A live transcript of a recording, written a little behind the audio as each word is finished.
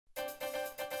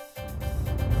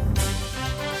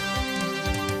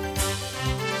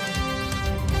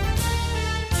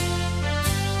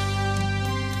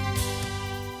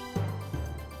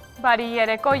Բարի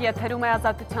երեկո, եթերում է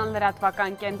Ազատության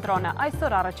լրատվական կենտրոնը,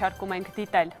 այսօր առաջարկում ենք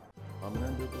դիտել։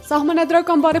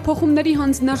 Սահմանադրական բարեփոխումների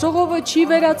հանձնաժողովը չի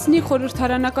վերացնի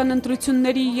խորհրդարանական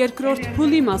ընտրությունների երկրորդ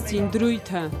փուլի մասին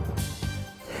դրույթը։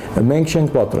 Մենք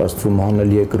չենք պատրաստվում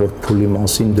հանել երկրորդ փուլի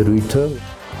մասին դրույթը։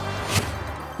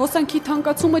 Հոսանքի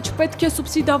թանկացումը չպետք է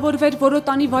սուբսիադավորվեր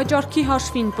Որոտանի վաճառքի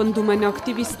հաշվին, պնդում են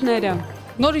ակտիվիստները։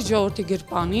 Նորից ժողովրդի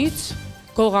գրպանից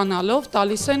գողանալով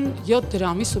տալիս են 7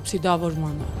 դրամի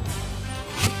սուբսիադավորմանը։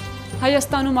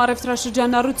 Հայաստանում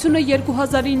առևտրաշրջանառությունը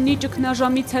 2009-ի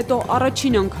ճգնաժամից հետո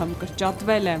առաջին անգամ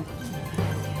կրճատվել է։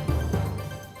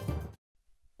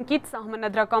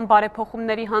 Սահմանադրական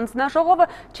բարեփոխումների հանձնաժողովը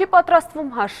չի պատրաստվում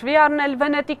հաշվի առնել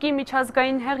Վենետիկի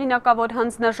միջազգային հեղինակավոր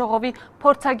հանձնաժողովի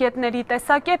փորձագետների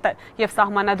տեսակետը և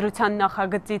սահմանադրության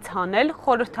նախագծից հանել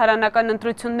խորհրդարանական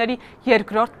ընտրությունների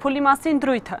երկրորդ փուլի մասին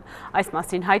դրույթը։ Այս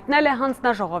մասին հայտնել է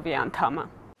հանձնաժողովի անդամը։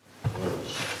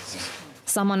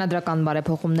 Սահմանադրական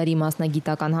բարեփոխումների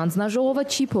մասնագիտական հանձնաժողովը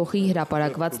չի փոխի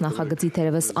հրապարակված նախագծի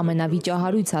թերևս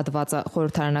ամենավիճահարույց հատվածը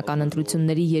խորհրդարանական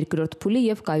ընտրությունների երկրորդ փուլի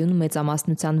և կայուն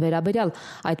մեծամասնության վերաբերյալ։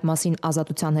 Այդ մասին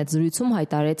Ազատության հետ զրույցում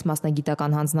հայտարարեց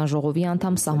մասնագիտական հանձնաժողովի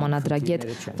անդամ սահմանադրագետ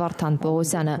Վարդան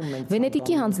Պողոսյանը։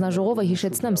 Վենետիկի հանձնաժողովը,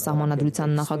 հիշեցնեմ,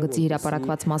 սահմանադրության նախագծի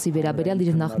հրապարակված մասի վերաբերյալ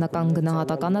իր նախնական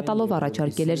գնահատականը տալով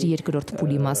առաջարկել էր երկրորդ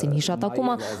փուլի մասին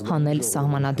հիշատակումը հանել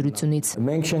սահմանադրությունից։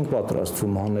 Մենք չենք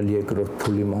պատրաստվում հանել երկրորդ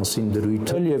փուլի մասին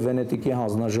դրույթը և Վենետիկի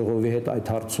հանձնաժողովի հետ այդ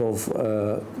հարցով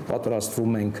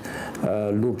պատրաստվում ենք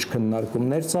լուրջ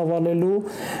քննարկումներ ծավալելու,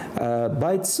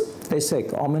 բայց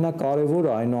տեսեք,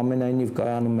 ամենակարևորը այնուամենայնիվ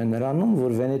կայանում է նրանում,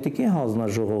 որ Վենետիկի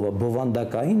հանձնաժողովը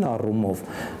բովանդակային առումով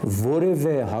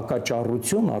որևէ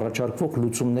հակաճառություն առաջարկվող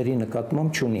լուծումների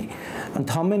նկատմամբ չունի։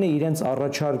 Ընդամենը իրենց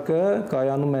առաջարկը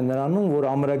կայանում է նրանում, որ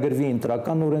ամրագրվի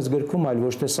ընտրական օրենսգրքում, այլ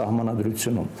ոչ թե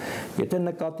սահմանադրությունում։ Եթե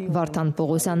նկատի Վարդան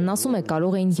Պողոսյանն ասում է,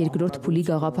 կարող էին երկրորդ փուլի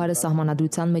գաղափարը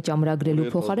սահմանադրության մեջ ամրագրելու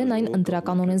փոխարեն այն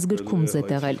ընտրական օրենսգրքում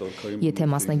զետեղել։ Եթե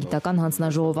մասնագիտական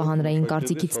հանձնաժողովը հանրային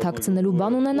կարծիքից թաքցնելու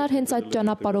բան ունենար, հենց այդ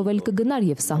ճանապարհով էլ կգնար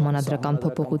և սահմանադրական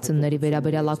փոփոխությունների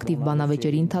վերաբերյալ ակտիվ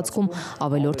բանավեճերի ընթացքում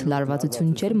ավելորդ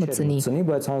լարվածություն չէր մտցնի։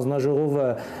 Բայց հանձնաժողովը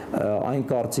այն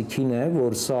կարծիքին է,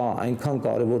 որ սա այնքան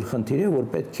կարևոր խնդիր է, որ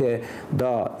պետք է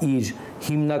դա իր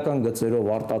հիմնական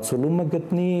գծերով արտացոլումը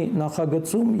գտնի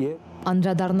նախագծում եւ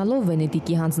Անդրադառնալով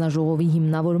Վենետիկի հանձնաժողովի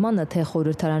հիմնավորմանը, թե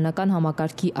խորհրդարանական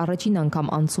համակարգի առաջին անգամ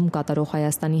անցում կատարող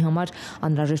Հայաստանի համար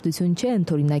անհրաժեշտություն չէ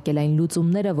ընդօրինակել այն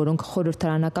լուծումները, որոնք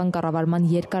խորհրդարանական կառավարման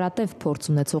երկարատև փորձ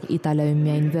ունեցող Իտալիայում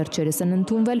միայն վերջերս են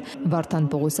ընդունվել, Վարդան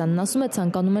Պողոսյանն ասում է,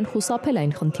 ցանկանում են խուսափել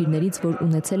այն խնդիրներից, որ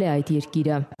ունեցել է այդ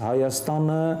երկիրը։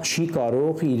 Հայաստանը չի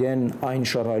կարող իրեն այն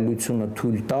շռայլությունը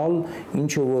թույլ տալ,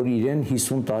 ինչը որ իրեն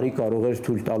 50 տարի կարող էր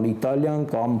թույլ տալ Իտալիան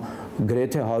կամ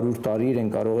գրեթե 100 տարի իրեն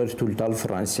կարող էր թույլ տալ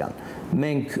Ֆրանսիան։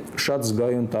 Մենք շատ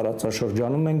զգայուն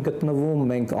տարածաշրջանում ենք գտնվում,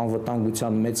 մենք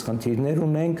անվտանգության մեծ խնդիրներ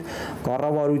ունենք,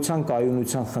 կառավարության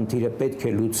կայունության խնդիրը պետք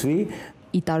է լուծվի։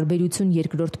 Ի տարբերություն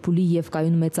երկրորդ փուլի և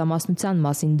կայուն մեծամասնության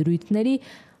մասին դրույթների,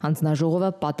 հանձնաժողովը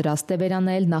պատրաստ է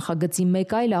վերանայել նախագծի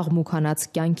մեկ այլ աղմուկ հանած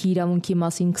կյանքի իրավունքի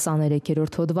մասին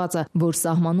 23-րդ հոդվածը, որ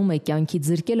սահմանում է կյանքի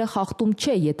ձրկելը խախտում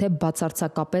չէ, եթե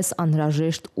բացարձակապես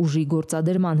անհրաժեշտ ուժի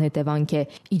գործադրման հետևանք է։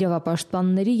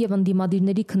 Իրավապաշտպանների և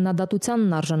ընդդիմադիրների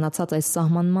քննադատությանն արժանացած այս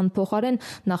սահմանման փոխարեն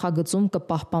նախագծում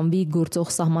կպահպանվի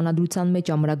գործող սահմանադրության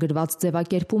մեջ ամրագրված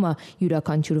ձևակերպումը՝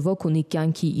 յուրաքանչյուր ոք ունի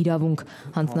կյանքի իրավունք։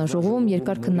 Հանձնաժողովում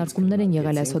երկար քննարկումներ են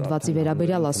եղել այս հոդվածի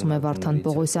վերաբերյալ, ասում է Վարդան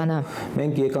Պողոսյանը։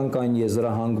 Մենք եկանք այն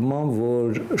եզրահանգման,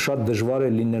 որ շատ դժվար է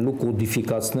լինելու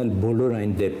կոդիֆիկացնել բոլոր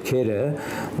այն դեպքերը,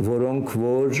 որոնք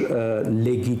որ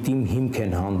լեգիտիմ հիմք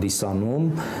են հանդիսանում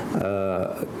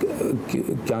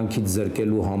կյանքից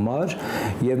զրկելու համար,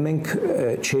 եւ մենք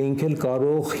չէինք էլ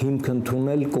կարող հիմք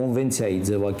ընդունել կոնվենցիայի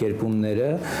ձևակերպումները։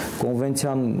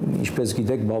 Կոնվենցիան, ինչպես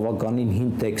գիտեք, բավականին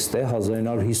հին տեքստ է,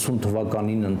 1950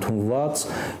 թվականին ընդունված։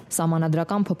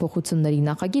 Սահմանադրական փոփոխությունների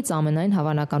նախագիծ ամենայն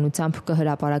հավանականությամբ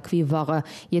կհրապարակվի վաղը,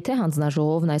 եթե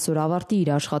հանձնաժողովն այսօր ավարտի իր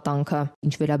աշխատանքը։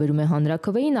 Ինչ վերաբերում է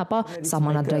հանրաքվեին, ապա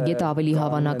սահմանադրագետը ավելի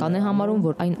հավանական է համարում,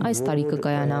 որ այն այս տարի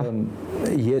կկայանա։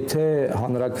 Եթե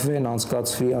հանրաքվեն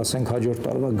անցկացվի, ասենք հաջորդ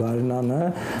տարվա գարնանը,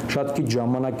 շատ քիչ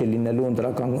ժամանակ է լինելու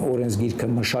ընտրական օրենսգիրքը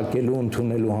մշակելու,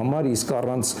 ընդունելու համար, իսկ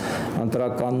առանց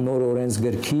ընտրական նոր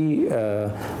օրենսգրքի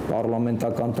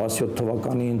պարլամենտական 17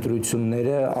 թվականի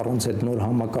ընտրությունները առանց այդ նոր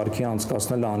համակարգի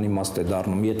անցկացնելը անիմաստ է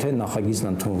դառնում, եթե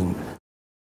նախագիծն ընդունվում է։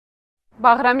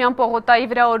 Բաղրամյան պողոտայի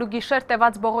վրա օրուգիշեր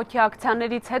տևած բողոքի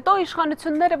ակցիաներից հետո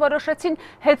իշխանությունները որոշեցին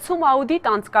հեծում աուդիտ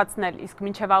անցկացնել, իսկ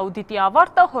մինչև աուդիտի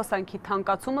ավարտը Հոսանքի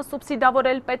թանկացումը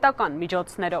սուբսիադավորել պետական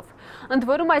միջոցներով։ Ընդ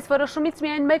որում այս որոշումից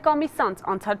միայն մեկ ամիս անց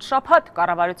անցած շաբաթ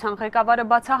կառավարության ղեկավարը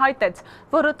բացահայտեց,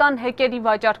 Որոտան հեկերի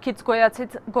վաճառքից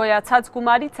գոյացած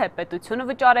գումարից է պետությունը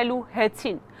վճարելու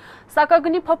հեծին։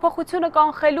 Սակագնի փոփոխությունը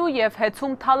կանխելու և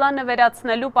հեծում թալանը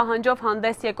վերացնելու պահանջով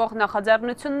հանդես եկող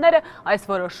նախաձեռնությունները այս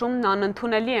որոշումն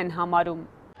անընդունելի են համարում։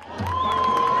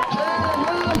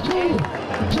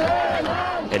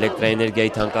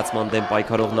 Էլեկտրաէներգիայի թանկացման դեմ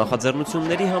պայքարող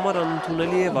նախաձեռնությունների համար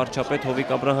անընդունելի է վարչապետ Հովիկ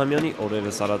Աբրահամյանի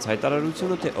օրերս արած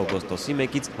հայտարարությունը, թե օգոստոսի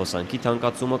 1-ից Հոսանքի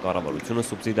թանկացումը կառավարությունը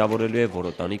սուբսիդավորելու է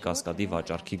Որոտանի կասկադի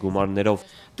վաճառքի գումարներով։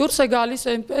 Դուրս է գալիս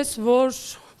այնպես, որ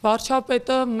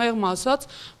վարչապետը մեղմ ասած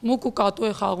մուկ ու կատու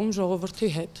է խաղում ժողովրդի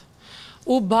հետ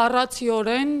ու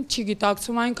բառացիորեն չի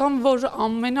գիտակցում այնքան, որ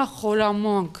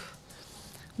ամենախորամանկ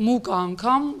մուկ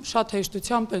անգամ շատ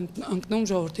հեշտությամբ են ընկնում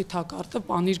ժողովրդի թակարդը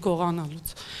պանիր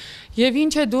գողանալուց։ Եվ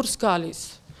ինչ է դուրս գալիս։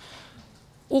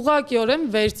 Ուղղակիորեն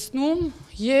վերցնում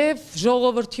եւ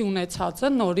ժողովրդի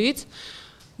ունեցածը նորից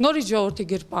ժողովրդի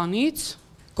գրպանից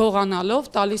գողանալով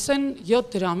տալիս են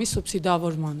 7 դրամի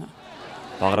սուբսիդավորմանը։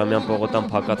 Բաղրամյան պողոտան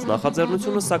փակած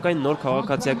նախաձեռնությունը, սակայն նոր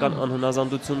քաղաքացիական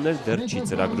անհնազանդություններ դեռ չի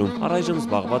ծրագրում։ Առայժմ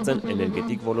զբաղված են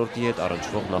էներգետիկ ոլորտի հետ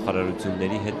առնչվող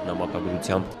նախարարությունների հետ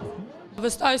նամակագրությամբ։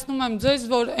 Վստահեցնում եմ ձեզ,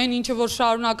 որ այն ինչը որ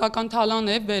շարունակական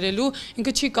թալան է բերելու,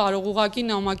 ինքը չի կարող ուղղակի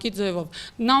նամակի ձևով։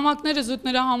 Նամակները զուտ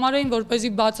նրա համար էին,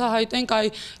 որպեսզի բացահայտենք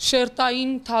այ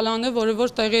շերտային թալանը, որը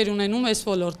որ տեղի էր ունենում այս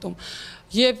ոլորտում։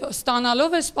 Եվ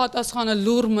ստանալով այս պատասխանը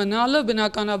լուռ մնալը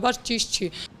բնականաբար ճիշտ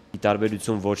չի։ Ի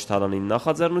տարբերություն ոչ թալանին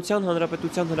նախաձեռնության,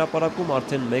 Հանրապետության հրապարակում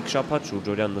արդեն մեկ շաբաթ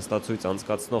շուրջօրյա նստացույց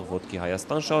անցկացնող «Ոտքի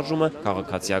Հայաստան» շարժումը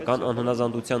քաղաքացիական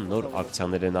անհնազանդության նոր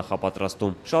ակցիաներ է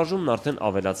նախապատրաստում։ Շարժումն արդեն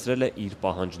ավելացրել է իր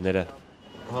պահանջները։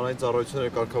 Հանրային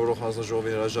ծառայությունների կարգավորող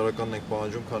հանձնաժողովի հրաժարականն ենք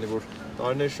պահանջում, քանի որ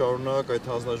տարիներ շարունակ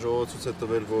այդ հանձնաժողովը ցույց է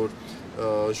տվել, որ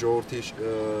ժողովրդի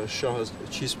շահը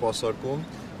չի սպասարկում,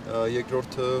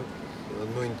 երկրորդը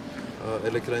նույն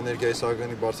էլեկտրաէներգիայի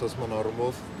սահմանի բարձրացման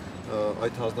առումով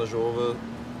այդ հանձնաժողովը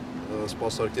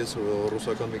սպասարկեց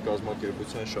ռուսական մի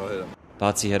կազմակերպության շահերը։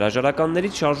 Բացի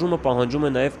հրաժարականներից շարժումը պահանջում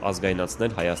է նաև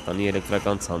ազգայնացնել Հայաստանի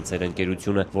էլեկտրական ցանցեր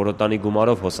ընկերությունը։ Որոտանի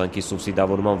գումարով Հոսանքի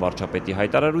սուբսիդավորման վարչապետի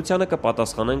հայտարարությանը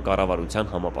կպատասխանեն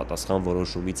կառավարության համապատասխան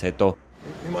որոշումից հետո։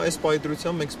 Հիմա այս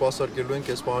պայդրությամբ մենք սպասարկելու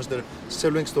ենք այս պահանջները,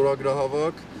 սկսելու ենք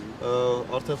ստորագրահավաք,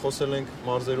 արդեն խոսել ենք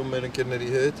մարզերում մեր ընկերների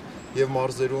հետ եւ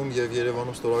մարզերում եւ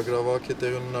Երևանում ստորագրահավաք է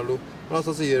տեղի ունենալու,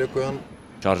 մնացածը երեկոյան։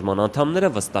 Շարժման անդամները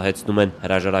վստահեցնում են,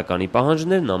 հրաժարականի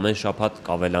պահանջներն ամեն շաբաթ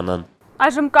կավելանան։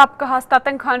 Այժմ կապ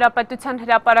կհաստատենք Հանրապետության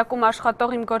հրապարակում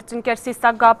աշխատող իմ գործընկեր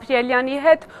Սիսակ Գաբրիելյանի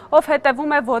հետ, ով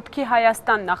հետևում է «Ոտքի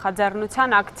Հայաստան»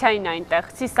 նախաձեռնության ակցիային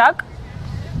այնտեղ։ Սիսակ։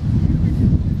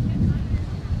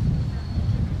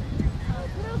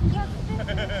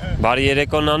 Բարի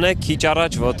երեկոն Անե, քիչ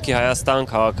առաջ «Ոտքի Հայաստան»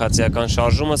 քաղաքացիական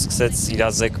շարժումը սկսեց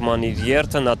իրազեկման իր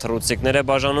երթը, նա թռուցիկներ է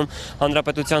բաժանում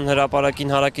Հանրապետության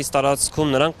հրապարակին հարակից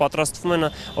տարածքում, նրանք պատրաստվում են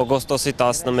օգոստոսի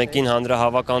 11-ին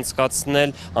հանրահավաք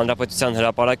անցկացնել Հանրապետության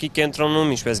հրապարակի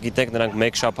կենտրոնում, ինչպես գիտեք, նրանք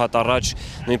մեկ շաբաթ առաջ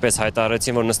նույնպես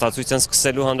հայտարարեցին, որ նստացույց են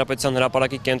սկսելու Հանրապետության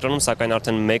հրապարակի կենտրոնում, սակայն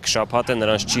արդեն մեկ շաբաթ է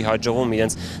նրանց չի հաջողվում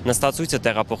իրենց նստացույցը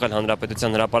տեղափոխել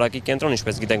Հանրապետության հրապարակի կենտրոն,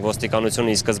 ինչպես գիտենք,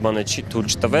 ոստիկանությունը ի սկզբանե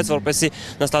թույլ չտվեց, որպեսզի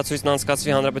նստացույցն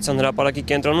անցկացվի Հանրապետության հրապարակի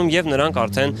կենտրոնում, եւ նրանք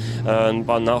արդեն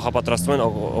նախապատրաստվում են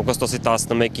օգոստոսի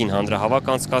 11-ին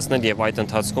հանրահավաք անցկացնել եւ այդ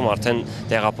ընթացքում արդեն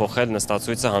տեղափոխել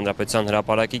նստացույցը Հանրապետության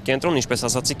հրապարակի կենտրոն, ինչպես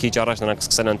ասացի, քիչ առաջ նրանք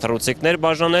սկսել են թռուցիկներ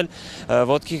բաժանել,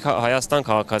 «Ոտքի Հայաստան»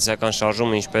 քաղաքացիական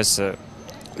շարժումը, ինչպես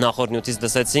նախորդ նյութից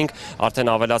դսեցինք, արդեն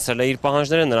ավելացրել է իր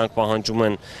պահանջները, նրանք պահանջում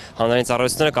են հանրային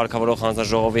ծառայությունները կարգավորող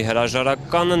հանձնաժողովի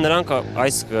հրաժարականը, նրանք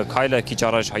այս քայլը քիչ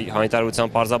առաջ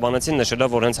հայտարարությամբ պարզաբանեցին,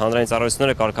 նշելով, որ հենց հանրային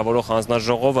ծառայությունները կարգավորող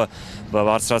հանձնաժողովը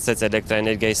բարձրացրեց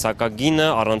էլեկտրաէներգիայի սակագինը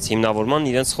առանց հիմնավորման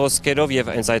իրենց խոսքերով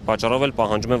եւ հենց այդ պատճառով էլ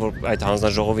պահանջում են, որ այդ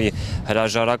հանձնաժողովի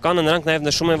հրաժարականը, նրանք նաեւ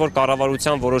նշում են, որ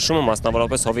կառավարության որոշումը,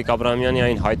 մասնավորապես Հովիկ Աբրահամյանի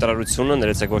այն հայտարարությունը,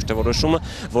 ներեցեք ոչ թե որոշումը,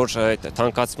 որ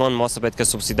թանկացման մասը պետք է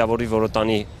սուբսիդավորվի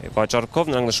Որոտանի վաճառքով,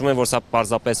 նրանք նշում են, որ սա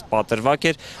պարզապես պատրվակ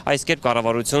էր, այս կերպ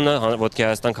կառավարությունը «Ոտքի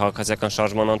Հայաստան» քաղաքացիական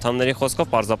շարժման անդամների խոսքով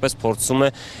պարզապես փորձում է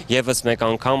եւս մեկ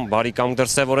անգամ բարի կամք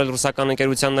դրսեւորել ռուսական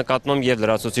ընկերության նկատմամբ եւ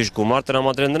լրացուցիչ գումար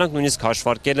տրամադրել, նրանք նույնիսկ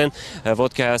հաշվարկել են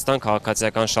 «Ոտքի Հայաստան»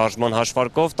 քաղաքացիական շարժման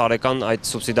հաշվարկով, տարեկան այդ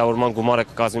սուբսիդավորման գումարը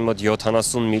կկազմի մոտ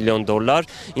 $70 միլիոն,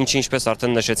 ինչը ինչպես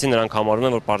արդեն նշեցի, նրանք համարում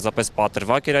են, որ պարզապես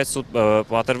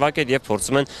պատրվակ էր եւ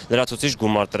փորձում են լրացուցիչ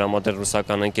գումար տրամադրել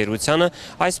ռուսական ընկերությանը։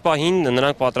 Այս պահին նրանք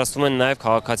նրանք պատրաստվում են նաև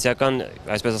քաղաքացիական,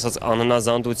 այսպես ասած,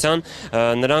 անհնազանդության,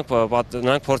 նրանք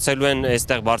փորձելու են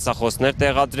այստեղ բարձրախոսներ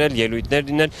տեղադրել, ելույթներ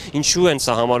լինել, ինչու են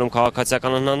սա համարում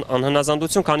քաղաքացիական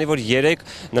անհնազանդություն, քանի որ երեք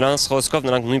նրանց խոսքով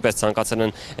նրանք նույնպես ցանկացել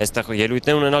են այստեղ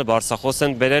ելույթներ ունենալ, բարձրախոս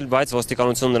են բերել, բայց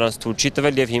ոստիկանությունը նրանց թույլ չի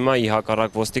տվել եւ հիմա ի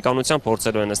հակառակ ոստիկանության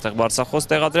փորձելու են այստեղ բարձրախոս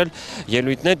տեղադրել,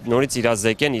 ելույթներ նորից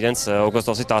իրազեկեն իրենց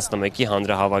օգոստոսի 11-ի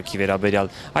հանրահավաքի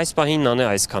վերաբերյալ։ Այս պահին նան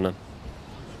է այսքանը։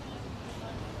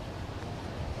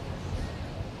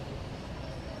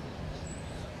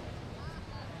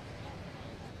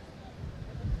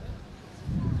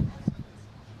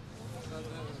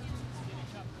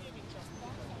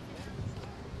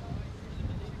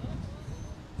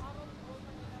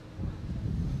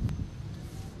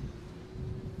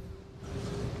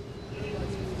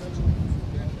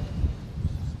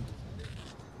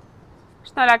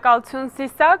 Շնորհակալություն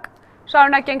Սիսակ,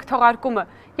 շարունակենք թողարկումը։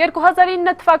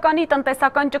 2009 թվականի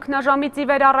տնտեսական ճգնաժամից ի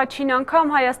վեր առաջին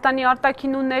անգամ Հայաստանի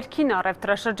արտաքին ու ներքին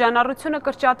առևտրաշրջանառությունը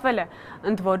կրճատվել է,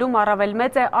 ընդ որում առավել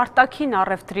մեծ է արտաքին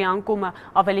առևտրի անկումը,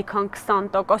 ավելի քան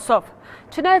 20%-ով։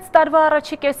 Չնայած տարվա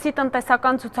առաջի կեսի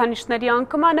տնտեսական ցուցանիշների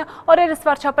անկմանը, օրերս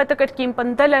վարչապետը կրկին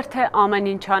պնդել էր, թե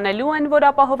ամեն ինչ անելու են, որ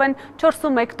ապահովեն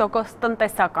 4.1%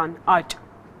 տնտեսական աճ։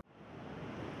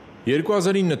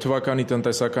 2009 թվականի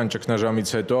տնտեսական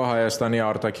ճգնաժամից հետո Հայաստանի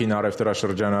արտաքին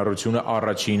առևտրաշրջանառությունը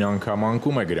առաջին անգամ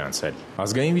անկում է գրանցել։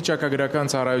 Ազգային վիճակագրական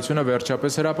ծառայությունը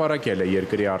վերջապես հրապարակել է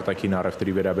երկրի արտաքին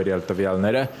առևտրի վերաբերյալ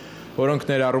տվյալները, որոնք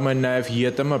ներառում են նաև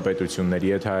ԵՏՄ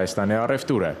պետությունների հետ Հայաստանի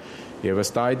առևտուրը։ Եվ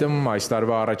ըստ այդմ այս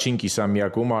տարվա առաջին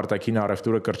կիսամյակում արտաքին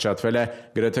առևտուրը կրճատվել է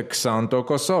գրեթե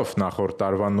 20%-ով նախորդ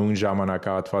տարվա նույն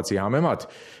ժամանակահատվածի համեմատ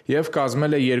եւ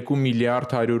կազմել է 2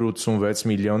 միլիարդ 186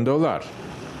 միլիոն դոլար։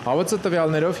 ԱՎԾ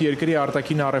տվյալներով երկրի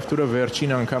արտաքին առևտուրը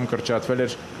վերջին անգամ կրճատվել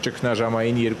էր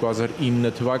ճգնաժամային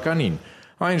 2009 թվականին։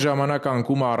 Այն ժամանակ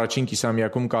անկումը առաջին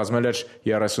կիսամյակում կազմել էր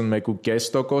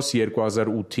 31.5%,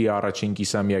 2008-ի առաջին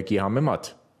կիսամյակի համեմատ։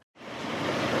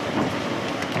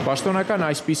 Պաշտոնական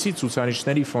այսպիսի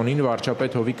ցուցանիշների ֆոնին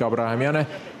վարչապետ Հովիկ Աբրահամյանը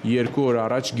 2 օր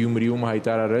առաջ Գյումրիում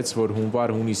հայտարարեց, որ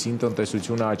հունվար-հունիսին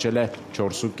տնտեսությունը աճել է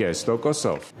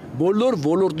 4.5%-ով։ Բոլոր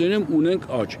ոլորտներում ունենք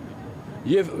աճ։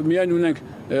 Եվ միայն ունենք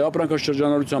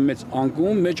ապրանքաշրջանառության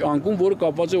մեծ անկում, որը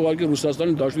կապված է ուղղակի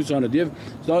Ռուսաստանի Դաշնության հետ։ Եվ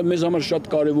դա մեզ համար շատ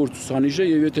կարևոր ցուցանիշ է,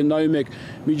 եւ եթե նայում եք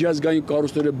միջազգային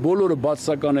կառույցները բոլորը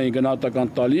բացասական էին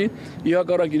գնահատական տալի, ի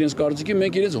հակառակ իրենց կարծիքի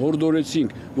մենք իրենց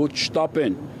հորդորեցինք, որ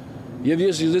չշտապեն։ Եվ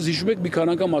ես հիշում եք մի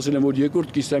քանի անգամ ասել եմ, որ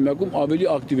երկրորդ կիսամյակում ավելի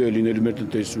ակտիվ է լինելու մեր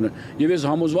տնտեսությունը։ Եվ ես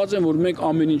համոզված եմ, որ մենք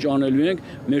ամեն ինչ անելու ենք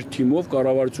մեր թիմով,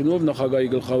 կառավարությունով, նախագահի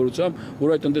գլխավորությամբ,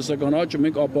 որ այդ տնտեսական աճը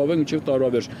մենք ապահովենք մինչև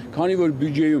տարվա վերջ։ Քանի որ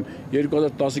բյուջեում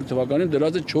 2015 թվականին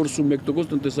դրած է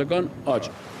 4.1% տնտեսական աճ։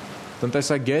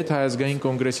 Տնտեսագետ Հայազգային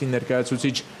կոնգրեսի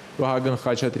ներկայացուցիչ Վահագն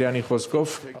Խաչատրյանի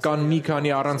խոսքով կան մի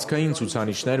քանի առանցքային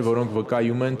ցուցանիշներ, որոնք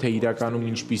վկայում են, թե իրականում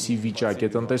ինչպիսի վիճակ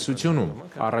է տնտեսությունում։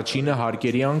 Առաջինը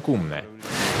հարկերի անկումն է։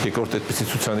 Երկրորդ այդպիսի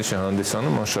ցուցանիշ է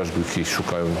հանդիսանում անշարժ գույքի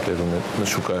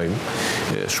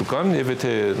շուկան, եւ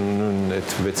եթե նույն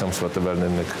այդ 6 ամսվա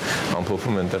տվյալներն եք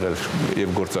ամփոփում, այնտեղ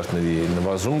եւ գործարքների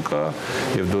նվազում կա,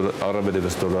 եւ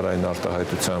առավելևս դոլարային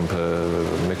արտահայտությամբ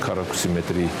 1 քառակուսի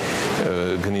մետրի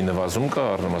գնի նվազում կա,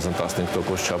 առնվազն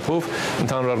 15% չափով,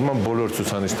 ընդհանուր առմամբ բոլոր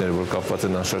ցուցանիշները, որ կապված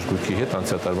են անշարժ գույքի հետ,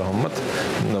 անցյալ տարվա համեմատ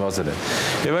նվազել են։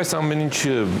 Եվ այս ամեն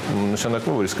ինչը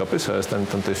նշանակում է, որ իսկապես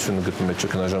Հայաստանի տնտեսությունը գտնվում է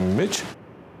ճգնաժամի մեջ։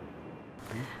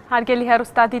 Հարգելի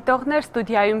հեռուստադիտողներ,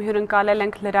 ստուդիայում հյուրընկալել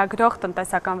ենք լրագրող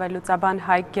տնտեսական վերլուծաբան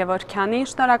Հայկ Գևորգյանին,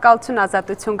 շնորհակալություն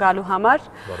ազատություն գալու համար։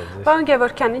 Պարոն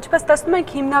Գևորգյան, ինչպես տեսնում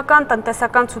ենք, հիմնական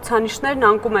տնտեսական ցուցանիշներն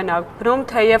անկում են ապրում,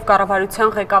 թեև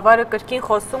կառավարության ղեկավարը կրկին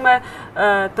խոսում է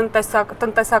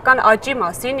տնտեսական աճի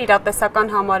մասին,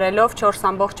 իրատեսական համարելով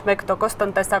 4.1%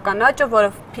 տնտեսական աճը,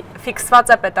 որը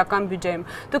ֆիքսված է պետական բյուջեում։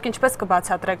 Դուք ինչպես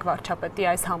կբացատրեք վարչապետի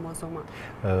այս համոզումը։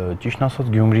 Ճիշտն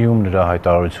ասած, Գյումրիում նրա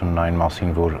հայտարարությունն այն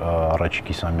մասին, որ առաջի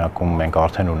կիսամյակում մենք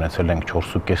արդեն ունեցել ենք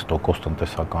 4.5%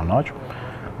 տնտեսական աճ,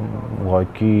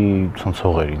 ուղղակի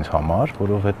ցնցող էր ինձ համար,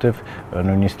 որովհետև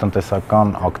նույնիսկ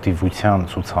տնտեսական ակտիվության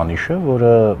ցուցանիշը,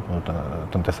 որը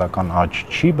տնտեսական աճ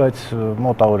չի, բայց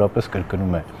մոտավորապես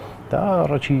կրկնում է, դա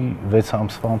առաջի 6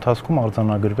 ամսվա ընթացքում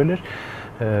արձանագրվել էր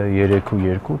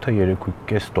 3.2 թե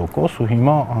 3.5% ու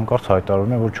հիմա հանկարծ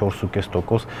հայտարարում է, որ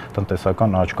 4.5%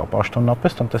 տնտեսական աճ կա։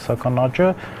 Պաշտոնապես տնտեսական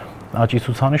աճի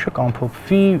ցուցանիշը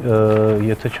կամփոփվի,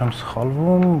 եթե չեմ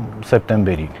սխալվում,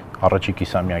 սեպտեմբերին, առաջի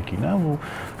կիսամյակին է,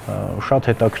 ու շատ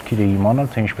հետաքրքիր է իմանալ,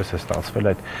 թե ինչպես է ստացվել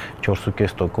այդ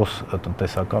 4.5%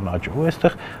 տնտեսական աճը։ Ու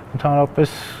այստեղ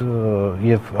ընդհանրապես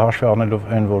եւ հաշվի առնելով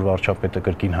այն, որ վարչապետը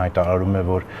կրկին հայտարարում է,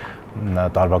 որ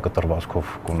տարվա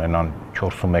կտրվածքով կունենան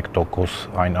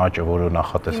 4.1% այն աճը, որը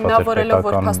նախատեսված էր Հիմնավորելով,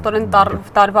 որ փաստորեն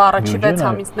տարվա առաջի 6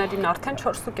 ամիսներին արդեն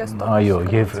 4.5%։ Այո,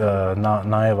 եւ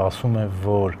նաեւ ասում է,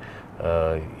 որ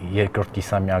երկրորդ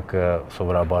կիսամյակը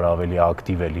սովորաբար ավելի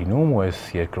ակտիվ է լինում, ու այս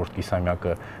երկրորդ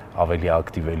կիսամյակը ավելի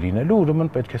ակտիվ է լինելու, ուրեմն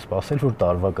պետք է սպասել, որ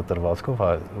տարվա կտրվածքով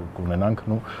կունենանք,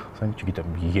 ասենք,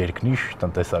 չգիտեմ, երկնիշ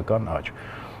տնտեսական աճ։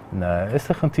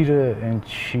 Այստեղ խնդիրը այն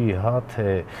չի, թե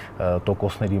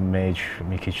տոկոսների մեջ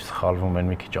մի քիչ սխալվում են,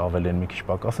 մի քիչ ավել են, մի քիչ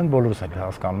պակաս են, բոլորս էլ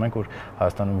հասկանում ենք, որ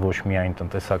Հայաստանում ոչ միայն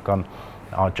տնտեսական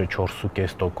աճը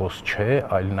 4.5% չէ,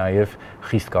 այլ նաև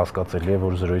խիստ կասկածելի է,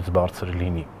 որ 0-ից բարձր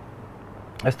լինի։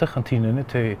 Այստեղ խնդիրն է,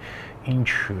 թե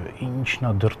ինչն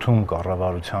է դրդում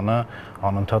կառավարությանը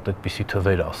անընդհատ այդպիսի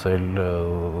թվեր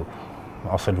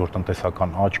ասել, որ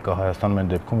տնտեսական աճ կա Հայաստանում, այն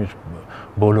դեպքում իր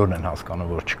բոլորն են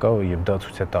հասկանում, որ չկա, եւ դա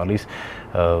ցույց է տալիս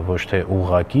ոչ թե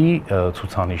ուղղակի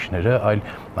ցուցանիշները, այլ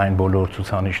այն բոլոր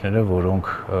ցուցանիշները, որոնք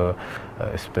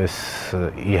այսպես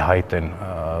ի հայտ են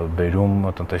բերում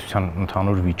տնտեսության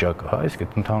ընդհանուր վիճակը, հա, իսկ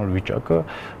այդ ընդհանուր վիճակը,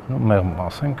 մեղմ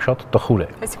ասենք, շատ տխուր է։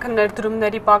 Այսինքն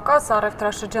ներդրումների պակաս,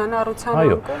 առևտրաշրջանառության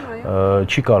անկում, այո,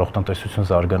 չի կարող տնտեսություն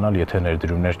զարգանալ, եթե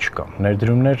ներդրումներ չկան։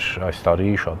 Ներդրումներ այս տարի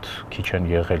շատ քիչ են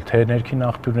եղել թե ներքին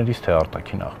աղբյուրներից, թե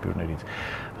արտաքին աղբյուրներից։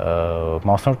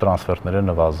 Մասնավոր տրանսֆերտները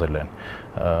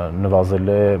նվազել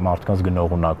է մարդկանց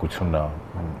գնողունակությունը,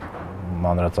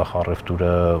 մանրածախ առևտուրը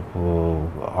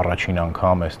առաջին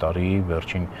անգամ այս տարի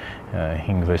վերջին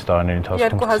 5-6 տարիների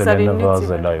ընթացքում սկսել է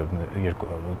նվազել, այո,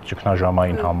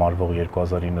 ճգնաժամային համարվող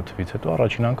 2009 թվականից հետո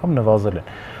առաջին անգամ նվազել են։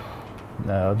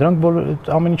 Դրանք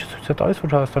ամեն ինչը ցույց է տալիս,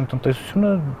 որ Հայաստանի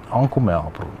տնտեսությունը անկում է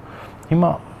ապրում։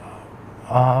 Հիմա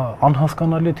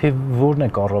անհասկանալի է, թե որն է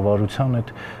կառավարության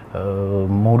այդ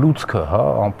մոլուցքը, հա,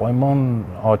 անպայման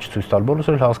աճ ցույց տալ։ Բոլորս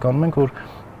էլ հասկանում ենք, որ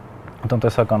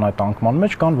տնտեսական այդ անկման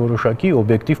մեջ կան որոշակի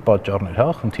օբյեկտիվ պատճառներ, հա,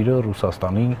 խնդիրը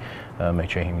Ռուսաստանի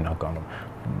մեջ է հիմնականում։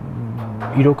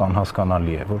 Իրոք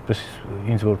անհասկանալի է,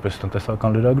 ինձ որպես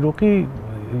տնտեսական լրագրողի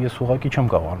ես ուղղակի չեմ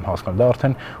կարողանում հասկանալ, դա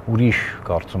արդեն ուրիշ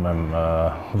կարծում եմ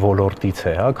ոլորտից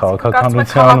է, հա,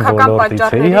 քաղաքականության ոլորտից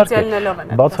է, իհարկե,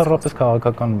 բացառապես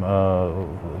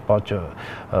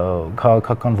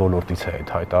քաղաքական ոլորտից է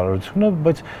այդ հայտարարությունը,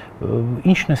 բայց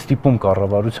ինչն է ստիպում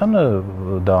կառավարությանը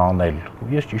դա անել,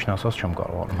 ես ճիշտն ասած չեմ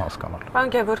կարողանում հասկանալ։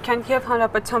 Պարոն Գևորգյան, եւ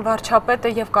հանրապետության վարչապետը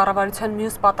եւ կառավարության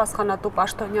մյուս պատասխանատու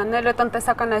պաշտոնյաները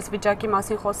տնտեսական այս վիճակի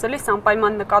մասին խոսելիս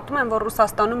անպայման նկատում են, որ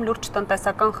Ռուսաստանում լուրջ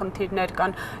տնտեսական խնդիրներ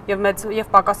կան եւ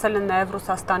պակասել են նաեւ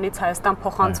Ռուսաստանից Հայաստան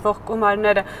փոխանցվող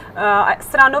գումարները։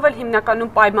 Սրանով էլ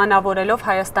հիմնականում պայմանավորելով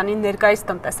Հայաստանի ներկայիս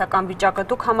տնտեսական վիճակը,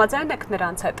 դուք համաձայն եք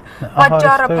նրանց հետ։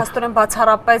 Պատճառը փաստորեն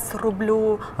բացառապես ռուբլու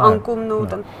անկումն ու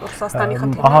Ռուսաստանի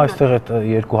խնդիրներն են։ Ահա այստեղ այդ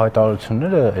երկու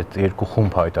հայտարարությունները, այդ երկու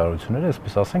խումբ հայտարարությունները,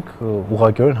 այսպես ասենք,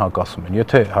 ուղղակիորեն հակասում են։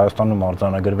 Եթե Հայաստանում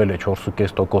արձանագրվել է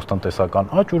 4.5% տնտեսական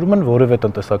աճ, ուրեմն որևէ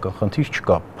տնտեսական խնդիր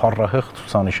չկա։ Փառահեղ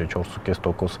ցուցանիշ է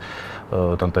 4.5%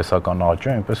 տնտեսական աճը,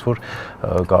 այնպես որ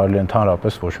կարելի է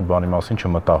ընդհանրապես ոչ մի բանի մասին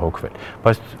չմտահոգվել։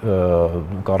 Բայց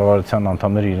կառավարության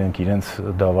անդամները իրենց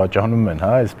դավաճանում են,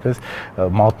 հա, այսպես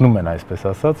մատնում են, այսպես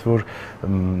ասած, որ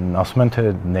ասում են, թե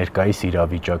ներկայիս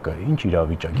իրավիճակը, ինչ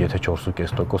իրավիճակ, եթե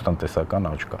 4.5%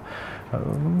 տնտեսական աճ կա։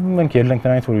 Մենք ելնենք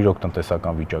նրանից, որ իրոք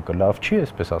տնտեսական վիճակը լավ չի,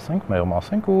 այսպես ասենք, մեղմ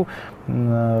ասենք, ու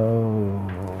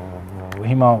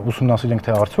հիմա ուսումնասիրենք,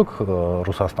 թե արդյոք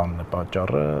Ռուսաստանն է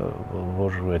պատճառը,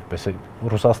 որ այդպես է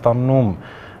Ռուսաստանում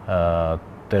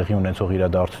տեղի ունեցող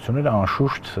իրադարձությունները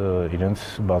անշուշտ իրենց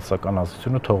բացասական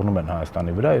ազդեցությունը թողնում են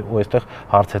Հայաստանի վրա, ու այստեղ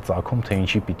հարց է ծագում, թե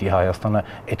ինչի պիտի Հայաստանը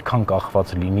այդքան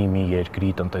կախված լինի մի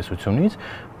երկրի տնտեսությունից,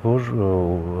 որ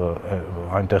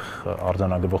այնտեղ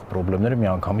արձանագրվող խնդիրները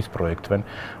միանգամից պրոյեկտվեն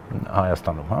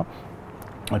Հայաստանում, հա։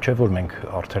 Չէ՞ որ մենք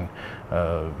արդեն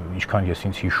ինչքան ես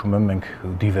ինձ հիշում եմ, մենք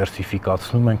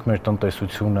դիվերսիֆիկացնում ենք մեր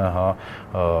տնտեսությունը, հա,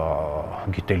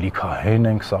 գիտելիքահեն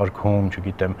ենք սարքում,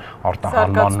 չգիտեմ,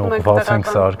 արտահանման ուղղված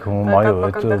ենք սարքում, այո,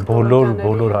 այդ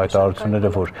բոլոր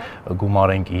հայտարարությունները, որ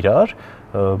գումարենք իրար,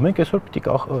 մենք այսօր պիտի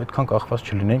այդքան կախված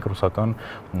չլինենք ռուսական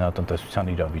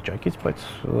տնտեսության իրավիճակից, բայց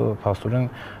փաստորեն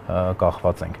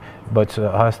կախված ենք։ Բայց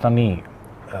Հայաստանի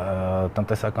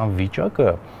տնտեսական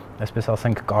վիճակը, այսպես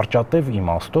ասենք, կրճատև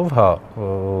իմաստով, հա,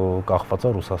 կախված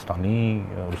է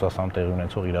Ռուսաստանում տեղի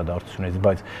ունեցող իրադարձություններից,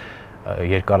 բայց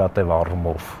երկարատև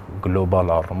առումով,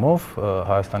 գլոբալ առումով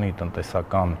Հայաստանի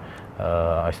տնտեսական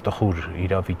այս տխուր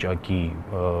իրավիճակի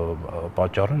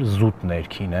պատճառները զուտ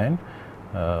ներքին են,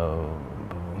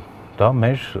 դա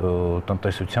մեր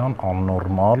տնտեսության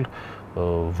աննորմալ,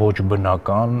 ոչ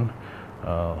բնական,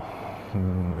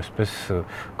 այսպես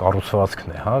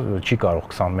կառուցվածքն է, հա, չի կարող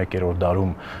 21-րդ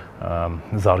դարում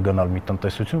զարգանալ մի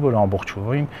տնտեսություն, որ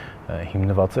ամբողջովին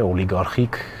հիմնված է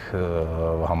օլիգարխիկ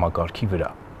համակարգի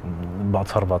վրա։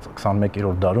 Բացառված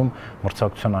 21-րդ դարում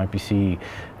մրցակցության այնպիսի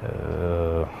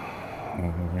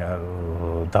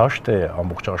դաշտ է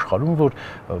ամբողջ աշխարհում, որ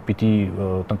պիտի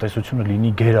տնտեսությունը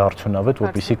լինի գերարդյունավետ,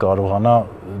 որպեսզի կարողանա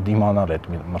դիմանալ այդ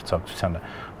մրցակցությանը։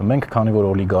 Մենք քանի որ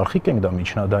օլիգարխիկ ենք, դա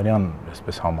միջնադարյան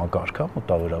այսպես համակարգ է,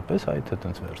 մոտավորապես այդ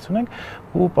այդպես վերցնենք,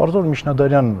 ու պարզոր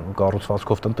միջնադարյան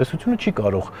կառուցվածքով տնտեսությունը չի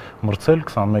կարող մրցել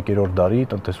 21-րդ դարի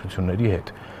տնտեսությունների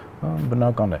հետ։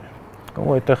 Բնական է։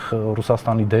 Ու այդտեղ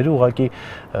Ռուսաստանի դերը ուղղակի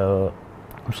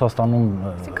Ռուսաստանում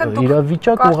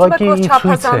իրավիճակը ուղղակի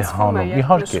ցույց է հանում,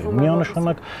 իհարկե,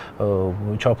 միանշանակ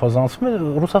չափազանցում է,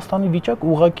 Ռուսաստանի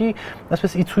վիճակը ուղղակի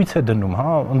այսպես ի ցույց է դնում,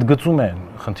 հա, ընդգծում են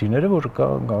խնդիրները, որ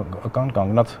կան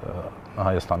կանգնած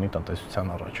Հայաստանի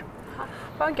տնտեսության առաջ։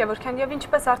 Պարոն Գևորգյան, եւ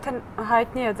ինչպես արդեն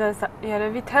հայտնի է ձեզ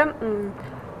երևի թե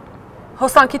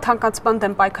Հոսանքի թանկացման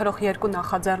դեմ պայքարող երկու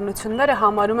նախաձեռնությունները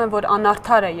համարում են, որ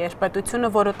անարդար է, երբ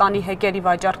պետությունը Որոտանի հեկերի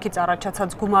վաճառքից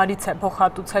առաջացած գումարից է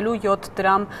փոխհատուցելու 7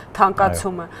 դրամ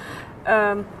թանկացումը։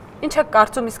 Ինչ է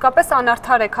կարծում, իսկապես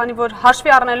անարդար է, քանի որ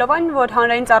հաշվի առնելով այն, որ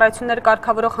հանրային ծառայությունները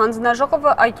կարգավորող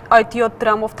հանձնաժողովը այդ 7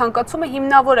 դրամով թանկացումը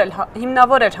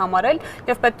հիմնավոր էր համարել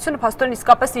եւ պետությունը փաստորեն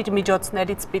իսկապես իր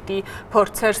միջոցներից պիտի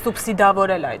փորձեր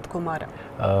սուբսիդավորել այդ գումարը։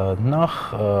 Նախ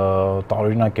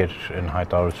տարօրինակ էր այն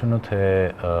հայտարարությունը, թե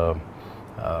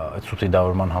այդ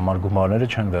սուբսիդավորման համար գումարները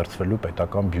չեն վերցվելու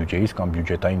պետական բյուջեից կամ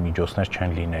բյուջետային միջոցներ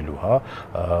չեն լինելու, հա,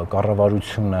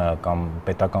 կառավարությունը կամ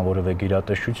պետական որևէ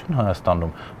գերատեսչություն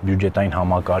Հայաստանում բյուջետային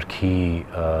համակարգի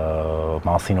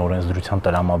մասին օրենսդրության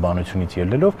տրամաբանությունից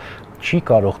ելնելով չի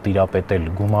կարող տիրապետել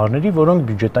գումարների, որոնք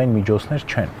բյուջետային միջոցներ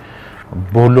չեն։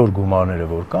 Բոլոր գումարները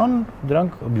որ կան,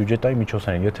 դրանք բյուջետային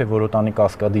միջոցներ են։ Եթե Որոտանի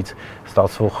կասկադից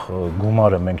ստացվող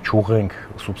գումարը մենք չուղենք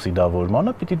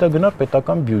սուբսիդավորմանը, պիտի դա գնար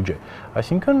պետական բյուջե։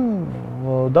 Այսինքն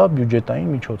դա բյուջետային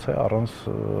միջոց է առանց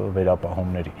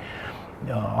վերապահումների։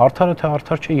 Արդարը թե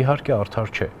արդար չէ, իհարկե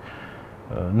արդար չէ։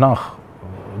 Նախ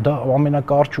դա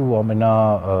ամենակարճ ու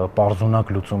ամենապարզունակ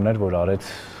լուծումն էր, որ արեց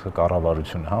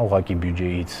կառավարությունը, հա, ուղղակի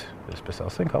բյուջեից, այսպես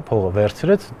ասենք, հա, փողը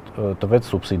վերցրեց, տվեց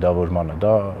սուբսիդավորմանը,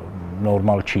 դա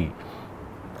նորմալ չի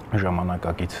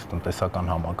ժամանակակից տնտեսական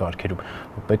համակարգերում։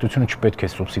 Պետությունը չպետք է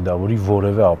սուբսիդավորի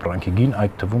որևէ ապրանքի գին,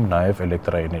 այդ թվում նաև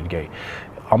էլեկտրաէներգիայի։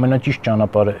 Ամենաճիշտ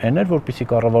ճանապարհը այն էր, որպեսզի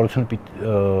կառավարությունը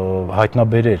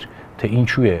հայտնաբերեր, թե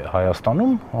ինչու է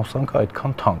Հայաստանում հոսանքը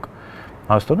այդքան թանկ։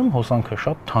 Հայաստանում հոսանքը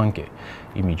շատ թանկ է,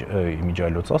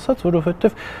 իմիջիայլոց ասած,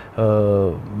 որովհետև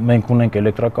մենք ունենք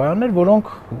էլեկտրակայաններ,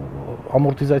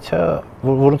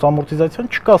 որոնց ամորտիզացիան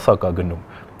չկա սակագնում։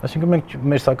 Այսինքն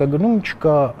մեր սակագնում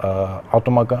չկա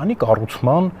ատոմակայանի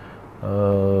կառուցման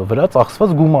վրա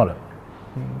ծախսված գումարը։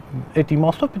 Այդ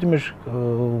իմաստով պիտի մեր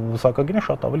սակագինը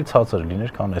շատ ավելի ցածր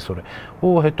լիներ, քան այսօր է։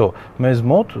 Ու հետո մեզ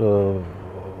մոտ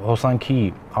հոսանքի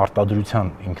արտադրության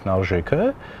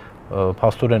ինքնարժեքը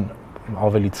փաստորեն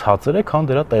ավելի ցածր է, քան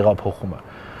դրա տեղափոխումը։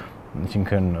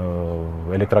 Այսինքն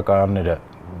էլեկտրակայանները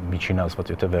միջին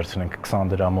ասված, եթե վերցնենք 20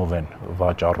 դրամով են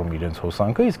վաճառում իրենց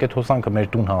հոսանքը, իսկ այդ հոսանքը մեր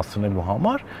տուն հասցնելու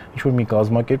համար ինչ որ մի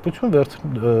կազմակերպություն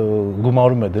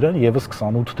գումարում է դրան եւս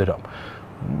 28 դրամ։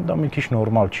 Դա մի քիչ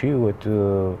նորմալ չի ու այդ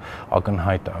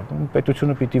ակնհայտ է։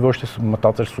 Պետությունը պիտի ոչ թե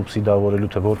մտածեր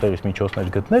սուբսիդավորելու, թե որտեղից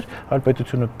միջոցներ գտներ, այլ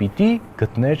պետությունը պիտի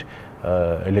գտներ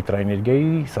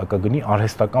էլեկտրաէներգիայի սակագնի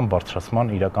արհեստական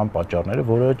բարձրացման իրական պատճառները,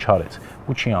 որը չարեց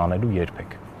ու չի անելու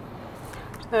երբեք։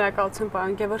 Շնորհակալություն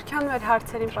պարոն Գևորգյան, մեր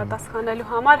հարցերին պատասխանելու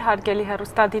համար հարգելի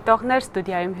հեռուստադիտողներ,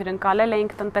 ստուդիայում հյուրընկալել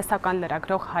էինք տնտեսական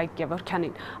լրագրող Հայկ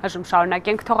Գևորգյանին։ Այժմ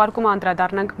շարունակենք թողարկումը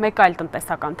անդրադառնանք մեկ այլ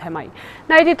տնտեսական թեմայի։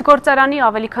 Նաիրիդ գործարանի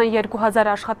ավելի քան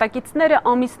 2000 աշխատակիցները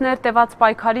ամիսներ տևած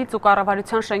պայքարից ու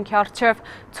կառավարության շենքի առջև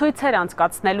ցույցեր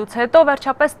անցկացնելուց հետո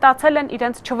վերջապես ստացել են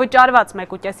իրենց չվճարված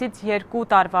 1.5-ից 2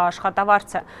 տարվա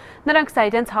աշխատավարձը։ Նրանք սա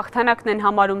իրենց հաղթանակն են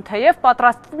համարում, թեև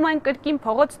պատրաստվում են կրկին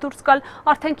փողոց դուրս գալ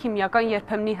արդեն քիմիական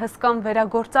երբեմնի հսկան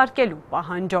վերագործարկելու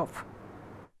պահանջով։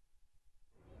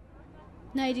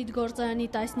 Նաիրիդ գործարանի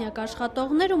տասնյակ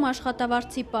աշխատողներ, ում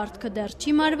աշխատավարձի պարտքը դեռ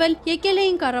չի մարվել, եկել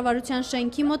էին կառավարության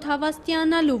շենքի մոտ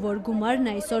հավաստիանալու, որ գումարն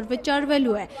այսօր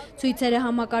վճարվելու է։ Ցույցերը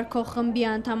համակարգող խմբի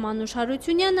անդամ Անուշ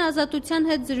Հարությունյանը Ազատության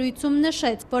հետ զրույցում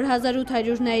նշեց, որ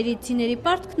 1800 նաիրիդցիների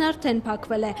պարտքն արդեն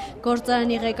փակվել է։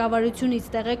 Գործարանի ղեկավարությունից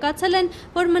տեղեկացել են,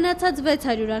 որ մնացած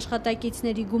 600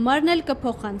 աշխատակիցների գումարն էլ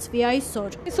կփոխանցվի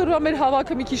այսօր։ Այսօրվա մեր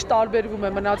հավաքը մի քիչ տարբերվում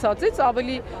է մնացածից,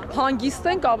 ավելի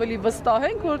հանգիստ ենք, ավելի վստահ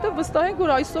ենք, որովհետև վստահ ենք,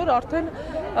 որ այսօր արդեն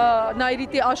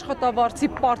նայրիտի աշխատավարձի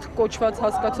պարտ կոչված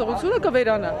հասկացողությունը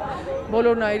կվերանա։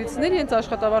 Բոլոր նայրիցիները իրենց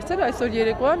աշխատավարձերը այսօր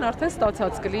երեկոյան արդեն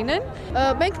ստացած կլինեն։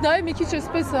 Մենք նաև մի քիչ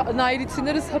այսպես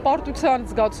նայրիցիներս հպարտության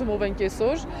զգացումով ենք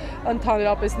այսօր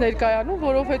ընդհանրապես ներկայանում,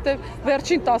 որովհետև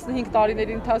վերջին 15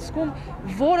 տարիների ընթացքում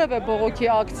որևէ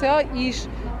բողոքի ակցիա իր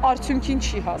արդյունքին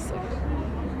չի հասել։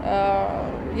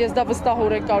 Ես դա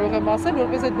վստահորեն կարող եմ ասել,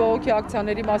 որպես այդ բողոքի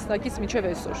ակցիաների մասնակից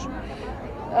մինչև այսօր։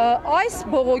 Այս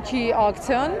բողոքի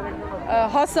ակցիան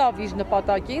հասավ իր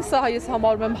նպատակին, սա ես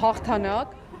համարում եմ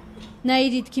հաղթանակ։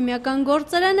 Նայիրիտ քիմիական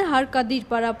գործարանը հարկադիր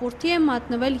պարապուրդի է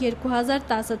մատնվել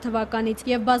 2010 թվականից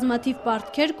և բազմաթիվ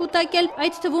պարտքեր կուտակել,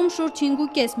 այդ թվում շուրջ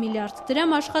 5.5 միլիարդ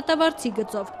դրամ աշխատավարձի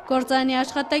գծով։ Գործարանի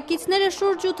աշխատակիցները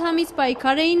շուրջ 8 ամիս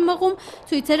պայքար էին մղում,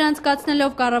 ցույցեր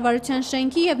անցկացնելով կառավարության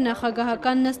շենքի և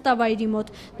նախագահական նստավայրի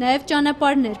մոտ, նաև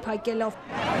ճանապարհներ փակելով։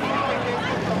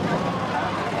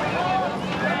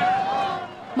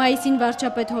 Մայիսին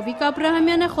վարչապետ Հովիկ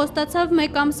Աբրահամյանը խոստացավ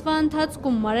մեկ ամսվա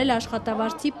ընթացքում մարել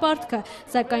աշխատավարձի պարտքը,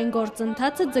 սակայն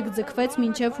գործընթացը ձգձգվեց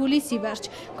մինչև հուլիսի վերջ։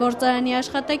 Գործարանի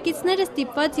աշխատակիցները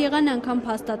ստիպված եղան անգամ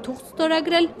փաստաթուղթ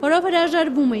ստորագրել, որով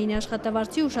հրաժարվում էին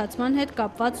աշխատավարձի ուշացման հետ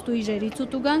կապված տույժերից ու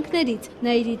տուգանքներից։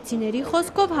 Նայիրիցիների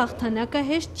խոսքով հաղթանակը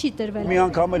հեշտ չի տրվել։ Մի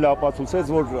անգամ էլ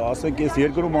ապացուցեց, որ ասենք այս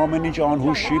երկրում ամեն ինչ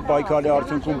անհուշ չի, պայքարի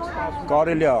արդյունքում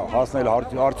կարելի է հասնել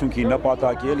արդյունքի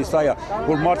նպատակի, էլի սա է,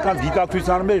 որ մարդկանց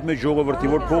գիտակցության մեր ժողովրդի,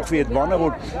 որ փոխվի այդ բանը,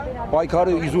 որ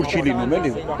պայքարը իզուր չի լինում,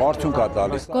 էլի, արդյունք է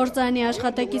տալիս։ Գործարանի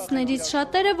աշխատակիցներից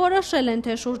շատերը որոշել են,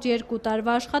 թե շուրջ 2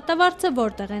 տարվա աշխատավարձը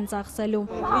որտեղ են ծախսելու։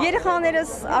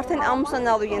 Երեխաներս արդեն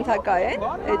ամուսնանալու ենթակա են,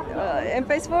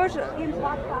 այնպես որ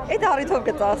այդ առիթով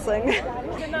կծախսենք։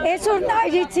 Այսօր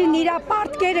նայրիցին իր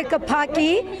պարտքերը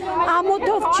կփակի,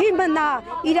 ամոթով չի մնա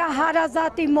իր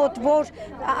հարազատի մոտ, որ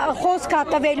խոսքա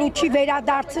տվելու չի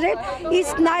վերադարձրել,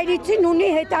 իսկ նայրիցին ունի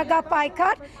հետագա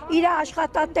պայքար իր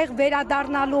աշխատատեղ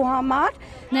վերադառնալու համար։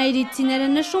 Նայրիցիները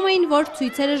նշում էին, որ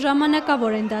ցույցերը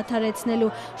ժամանակավոր են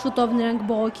դադարեցնելու։ Շուտով նրանք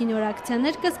բողոքի նոր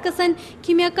ակցիաներ կսկսեն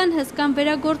քիմիական հսկան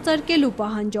վերագործարկելու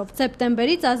պահանջով։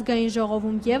 Սեպտեմբերից ազգային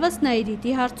ժողովում ևս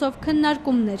նայրիտի հարցով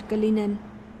քննարկումներ կլինեն։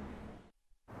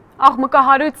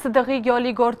 Աղմկահարույց Սդղի գյոլի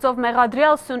գործով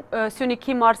մեղադրյալ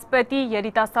Սյունիքի մարզպետի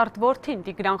երիտասարդ որդին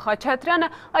Տիգրան Խաչատրյանը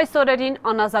այս օրերին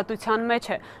անազատության մեջ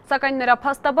է, սակայն նրա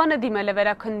փաստաբանը դիմել է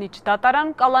վերաքննիչ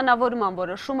դատարան կալանավորման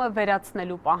որոշումը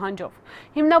վերացնելու պահանջով։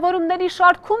 Հիմնավորումների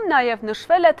շարքում նաև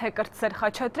նշվել է, թե կրտսեր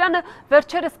Խաչատրյանը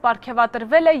վերջերս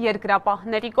պարգևատրվել է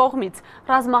երկրապահների կողմից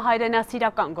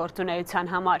ռազմահայրենասիրական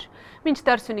գործունեության համար։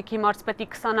 Մինչդեռ Սյունիքի մարզպետի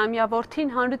 20-ամյա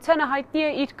որդին հանրությանը հայտնի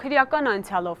է իր քրեական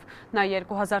անցյալով, նա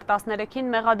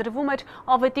 2013-ին մեղադրվում էր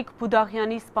Ավետիք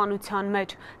Բուդաղյանի սպանության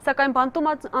մեջ, սակայն բանտում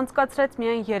անցկացրեց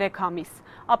միայն 3 ամիս,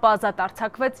 ապա ազատ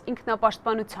արձակվեց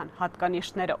ինքնապաշտպանության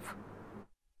հատկանիշներով։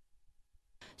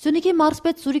 Սյունիքի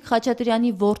մարզպետ Սուրիկ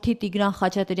Խաչատրյանի որդի Տիգրան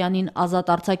Խաչատրյանին ազատ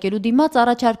արձակելու դիմաց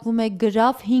առաջարկվում է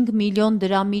գրավ 5 միլիոն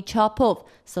դրամի չափով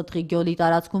Սդղի գյոլի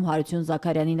տարածքում Հարություն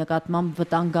Զաքարյանի նկատմամբ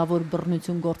վտանգավոր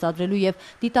բռնություն գործադրելու և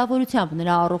դիտավորությամբ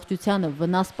նրա առողջությանը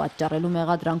վնաս պատճառելու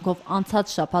մեղադրանքով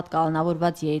անցած շաբաթ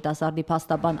կալանավորված երիտասարդի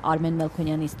փաստաբան Արմեն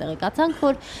Մելքոնյանից տեղեկացանք,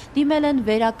 որ դիմել են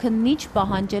վերաքննիչ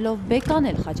պահանջելով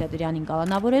բեկանել Խաչատրյանին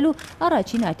կալանավորելու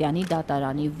առաջին ատյանի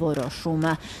դատարանի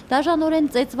որոշումը։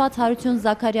 Դաժանորեն ծեծված Հարություն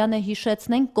Զաքարյանը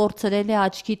հիշեցնենք կորցրել է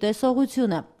աչքի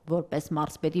տեսողությունը։ Որպես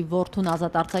մարզպետի որդուն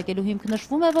ազատ արձակելու հիմք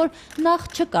նշվում է, որ նախ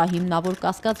չկա հիմնավոր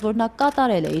կասկած, որ նա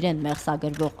կատարել է իրեն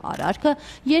մեղսագրվող արարքը,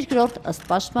 երկրորդ ըստ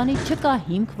պաշտպանի չկա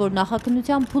հիմք, որ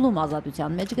նախաքննության փուլում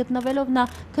ազատության մեջ գտնվելով նա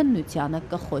քննությանը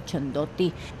կխոչընդոտի։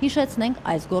 Հիշեցնենք,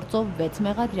 այս գործով 6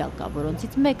 մեղադրյալ կա,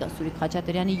 որոնցից մեկը Սուրիկ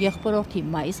Խաչատրյանի եղբորորդի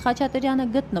Մայիս Խաչատրյանը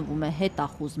գտնվում է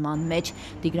հետախուզման մեջ։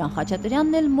 Տիգրան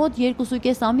Խաչատրյանն էլ մոտ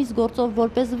 2.5 ամիս գործով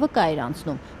որպես վկա էր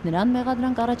անցնում։ Նրան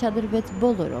մեղադրանք առաջադրվեց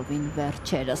բոլորովին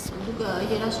վերջերս։ Դուք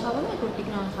երաշխավորում եք, որ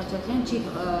Տիգրան Խաչատրյան չի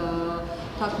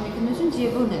թաքուն քննությունից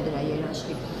եւ ո՞րն է դրա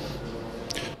երաշխիքը։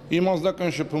 Իմ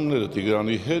անձնական շփումները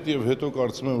Տիգրանի հետ եւ հետո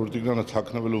կարծում եմ, որ Տիգրանը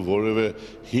թաքնվելու որևէ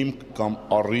հիմք կամ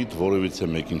առիթ որևիցե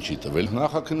մեկին չի տվել։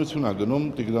 Նախաքննություն է գնում,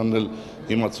 Տիգրանն էլ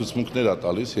հիմա ցուցմունքներ է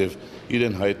տալիս եւ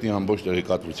իրեն հայտնի ամբողջ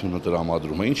տեղեկատվությունը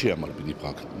տրամադրում է։ Ինչի համար պիտի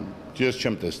փակնի։ Ես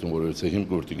չեմ տեսնում որևիցե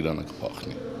հիմք, որ Տիգրանը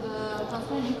կփախնի։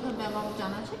 Ասում եք ինքը մեղավոր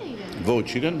ճանաչել է իրեն։ Ոչ,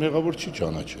 իրեն մեղավոր չի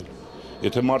ճանաչել։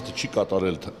 Եթե մարդը չի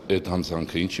կատարել այդ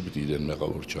հանցանքը, ինչի պիտի իրեն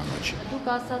մեղավոր ճանաչի։ Դուք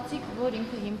ասացիք, որ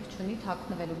ինքը հիմք չունի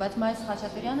թաքնվելու, բայց Մայիս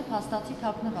Խաչատրյանը փաստացի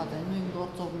թաքնված է նույն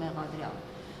գործով մեղադրյալ։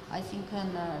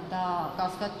 Այսինքն դա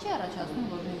կասկած չի առաջացնում,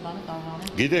 որ նույն բանը կարող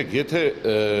անեն։ Գիտեք, եթե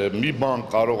մի բան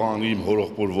կարող անի իմ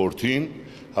հորեղբոր որդին,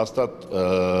 հաստատ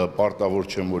պարտավոր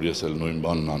չեմ, որ ես էլ նույն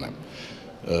բանն անեմ։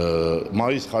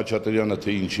 Մարիս Խաչատրյանը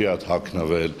թե ինչի է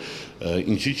թաքնվել,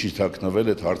 ինչի չի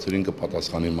թաքնվել, այդ հարցերին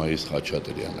կպատասխանի Մարիս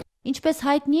Խաչատրյանը։ Ինչպես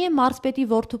հայտնի է, մարզպետի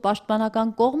որդու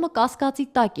պաշտպանական կողմը կասկածի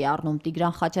տակ է առնում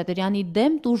Տիգրան Խաչատրյանի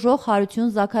դեմ տուժող Հարություն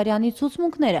Զաքարյանի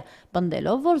ցուցմունքները,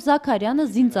 պնդելով, որ Զաքարյանը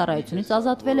զինծառայությունից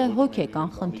ազատվել է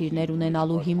հոգեկան խնդիրներ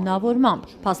ունենալու հիմնավորմամբ։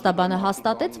 Փաստաբանը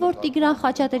հաստատեց, որ Տիգրան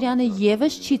Խաչատրյանը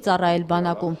ևս չի ծառայել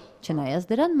բանակում։ Չնայած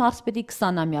դրան, մարզպետի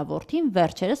 20-ամյա որդին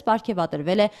վերջերս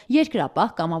պարգևատրվել է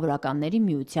Երկրապահ կամավորականների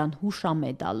միության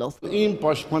հուշամեդալով։ Իմ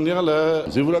պաշտպանյալը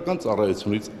զինվորական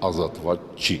ծառայությունից ազատված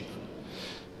չի։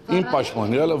 Իմ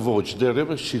պաշտպանյալը ոչ,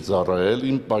 դեռևս չի ծառայել,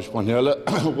 իմ պաշտպանյալը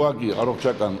ուղղակի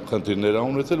առողջական խնդիրներ ա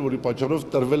ունեցել, որի պատճառով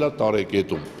տրվել է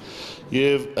տարեկետում։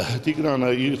 Եվ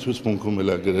Տիգրանը իր ցուցմունքում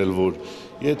էլ է գրել, որ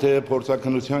եթե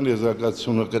փորձաքննության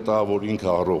եզրակացությունը կտա, որ ինքը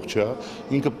առողջ է,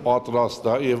 ինքը պատրաստ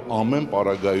է եւ ամեն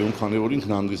պարագայում, քանի որ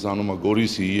ինքն հանդիսանում է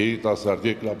Գորիսի երիտասարդ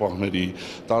երկրապահների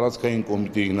տարածքային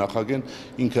կոմիտեի նախագահն,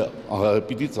 ինքը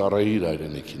պիտի ծառայի իր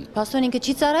հայրենիքին։ Փաստորեն ինքը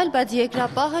չի ծառայել, բայց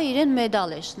երկրապահը իրեն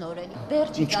մեդալ է շնորհել։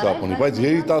 Դեռ չի ծառայել, բայց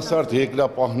երիտասարդ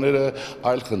երկրապահները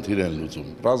այլ խնդիր են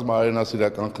լուծում։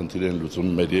 Ռազմաայրենասիրական խնդիր են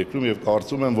լուծում մեր երկրում եւ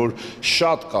կարծում եմ, որ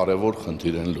շատ կարեւոր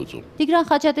խնդիր են լուծում։ Տիգրան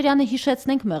Խաչատրյանը,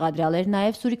 հիշեցնենք, մեղադրյալ էր նաև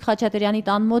Սուրիկ Խաչատրյանի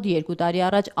տան մոտ 2 տարի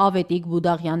առաջ Ավետիք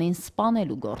Բուդաղյանին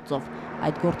սպանելու գործով։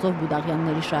 Այդ գործով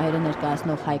Բուդաղյանների շահերը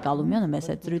ներկայացնող Հայկ Ալումյանը մեծ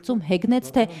զրույցում հեգնեց,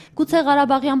 թե գուցե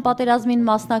Ղարաբաղյան պատերազմին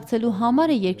մասնակցելու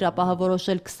համար է երկրապահը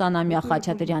որոշել 20-ամյա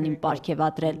Խաչատրյանին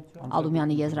պարգևատրել։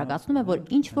 Ալումյանը եզրակացնում է, որ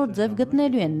ինչ որ ձև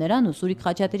գտնելու են նրան ու Սուրիկ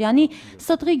Խաչատրյանի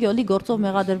Ստրի գյոլի գործով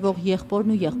մեղադրվող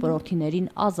եղբորն ու եղբորորդիներին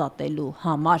ազատելու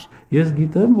համար։ Ես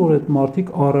գիտեմ, որ այդ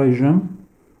մարդիկ առայժմ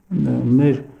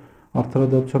մեր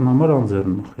արդարադատության համար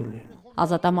անձեռնխել են։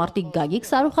 Ազատամարտիկ Գագիկ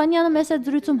Սարուխանյանը մեծ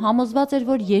զրույցում համոզված էր,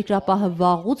 որ երկրապահը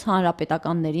վաղուց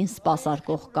հանրապետականներին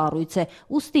սպասարկող կառույց է,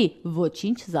 ուստի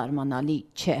ոչինչ զարմանալի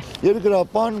չէ։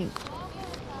 Երկրապահն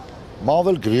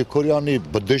Մավել Գրիգորյանի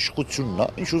բդեշխությունն է,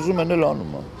 ինչ ուզում են էլ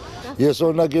անում է։ Ես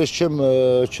օրինակ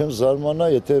չեմ զարմանա,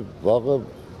 եթե վաղը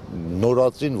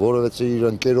նորածին որևէ իր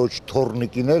ընկերոջ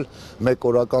թորնիկին էլ մեկ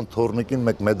օրական թորնիկին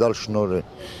մեկ մեդալ շնորհի։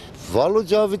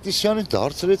 Վալոդյա Ավետիսյանին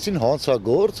դարձրեցին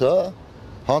հանցագործ, հա,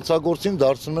 հանցագործին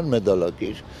դարձնում են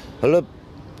մեդալակիր, հələ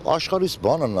աշխարհից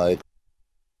բանը նայեք։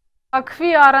 Ակվի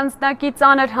առանձնակի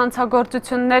ծանր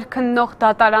հանցագործություններ քննող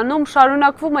դատարանում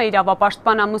շարունակվում է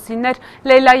իրավապաշտպան ամուսիններ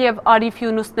Լեյլա և Արիֆ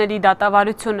Յունուսների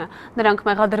դատավարությունը։ Նրանք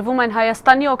մեղադրվում են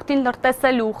Հայաստանի օգտին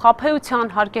լրտեսելու,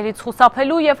 խաբեության հարկերից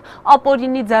խուսափելու և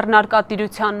ապօրինի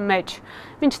ձեռնարկատիրության մեջ։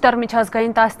 Մինչդեռ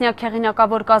միջազգային տասնյակ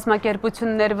հեղինակավոր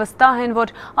կազմակերպություններ վստահ են,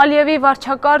 որ Ալիևի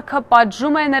վարչակարգը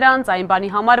պատժում է նրանց այն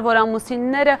բանի համար, որ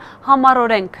ամուսինները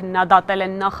համառորեն քննադատել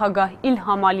են նախագահ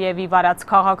Իլհամ Ալիևի վարած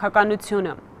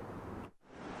քաղաքականությունը։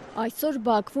 Այսօր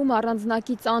Բաքվում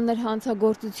առանձնակի ծանր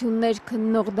հանցագործություններ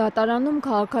քննող դատարանում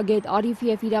քաղաքագետ Արիֆ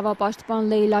և իրավապաշտպան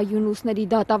Լեյլա Յունուսների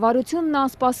դատավարությունն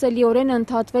անսպասելիորեն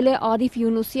ընդհատվել է Արիֆ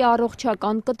Յունուսի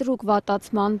առողջական կտրուկ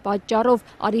վատացման պատճառով։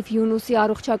 Արիֆ Յունուսի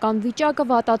առողջական վիճակը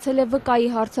վատացել է վկայի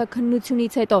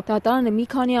հարցաքննությունից հետո։ Դատարանը մի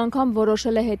քանի անգամ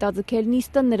որոշել է հետաձգել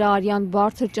նիստը նրա արյան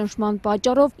բարձր ճնշման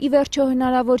պատճառով, ի վերջո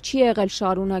հնարավոր չի եղել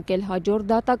շարունակել։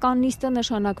 Հաջորդ դատական նիստը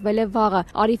նշանակվել է վաղը։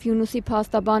 Արիֆ Յունուսի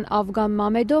փաստաբան Ավգան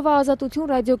Մամեդովը Ազատություն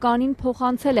ռադիոկանին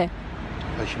փոխանցել է։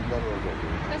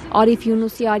 Արիֆ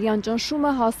Յունուսի արյան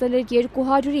ճնշումը հասել էր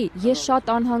 200-ի, ես շատ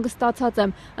անհանգստացած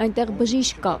եմ, այնտեղ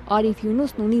բժիշկ կա, Արիֆ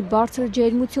Յունուսն ունի բարձր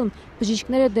ջերմություն,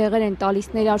 բժիշկները դեղեր են տալիս,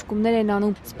 ներարկումներ են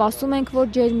անում, սպասում ենք,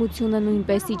 որ ջերմությունը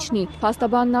նույնպես իջնի։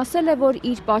 Փաստաբանն ասել է, որ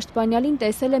իր պաշտպանյալին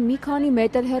տեսել է մի քանի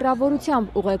մետր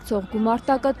հեռավորությամբ, ուղեկցող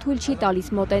գումարտակը թույլ չի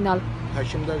տալիս մոտենալ։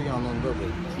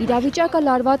 Իրավիճակը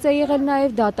լարված է եղել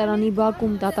նաև դատարանի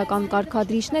բակում, դատական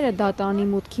կարգադրիչները դատարանի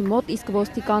մուտքի մոտ, իսկ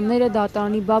ոստիկանները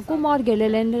դատարանի բակում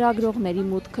արգելել են լրագրողների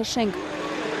մուտքը շենք։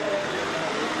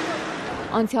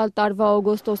 Անցյալ տարվա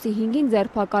օգոստոսի 5-ին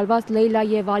ձերբակալված Լեյլա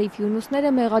և Արիֆ Յունուսները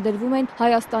մեղադրվում են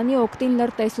Հայաստանի օգտին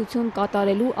լրտեսություն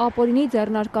կատարելու, ապօրինի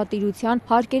ձեռնարկատիրության,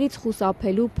 հարկերից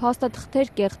խուսափելու,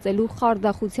 փաստաթղթեր կեղծելու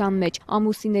խարդախության մեջ։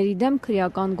 Ամուսինների դեմ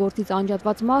քրեական գործից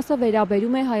անջատված մասը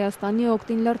վերաբերում է Հայաստանի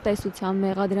օգտին լրտեսության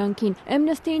մեղադրանքին։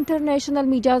 Amnesty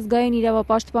International միջազգային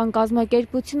իրավապաշտպան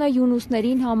կազմակերպությունը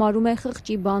Յունուսներին համարում է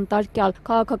խղճի բանտարկյալ։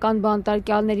 Քաղաքական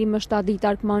բանտարկյալների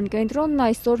մշտադիտարկման կենտրոնն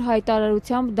այսօր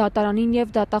հայտարարությամբ դատարանին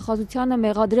եւ դատախազությանը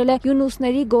մեղադրել է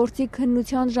յունուսների գործի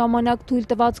քննության ժամանակ թույլ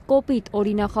տված կոպիտ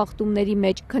օրինախախտումների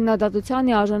մեջ։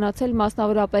 Քննադատության է արժանացել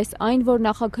մասնավորապես այն, որ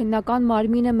նախաքննական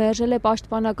մարմինը մերժել է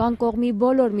պաշտպանական կողմի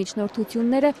բոլոր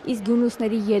միջնորդությունները, իսկ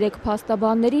յունուսների 3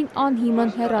 փաստաբաններին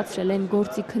անհիմն հեռացրել են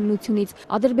գործի քննությունից։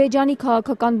 Ադրբեջանի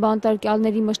քաղաքական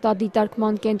բանտարկյալների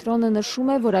մշտադիտարկման կենտրոնը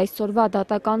նշում է, որ այսօրվա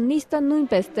դատական նիստը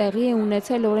նույնպես տեղի է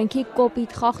ունեցել օրենքի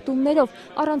կոպիտ խախտումներով,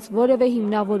 առանց որևէ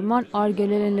հիմնավորման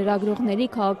արգելել են լրագրողների,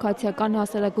 քաղաքացիական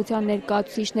հասարակության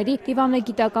ներկայացուցիչների,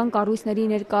 դիվանագիտական կառույցների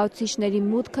ներկայացուցիչների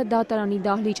մուտքը դատարանի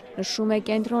դահլիճ, նշում է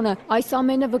կենտրոնը։ Այս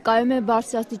ամենը վկայում է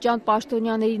բարձրաստիճան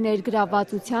պաշտոնյաների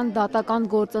ներգրավվածության, դատական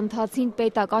գործընթացին,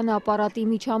 պետական ապարատի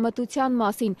միջամտության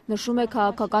մասին, նշում է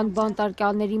քաղաքական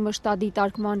բանտարկյալների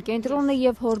մշտադիտարկման կենտրոնը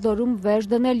եւ հորդորում վերջ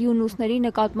դնել յունուսների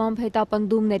նկատմամբ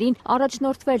հետապնդումներին,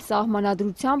 առաջնորդվել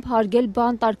սահմանադրությամբ, հարգել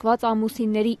բանտարկված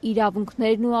ամուսինների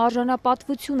իրավունքներն ու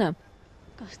արժանապատվությունը։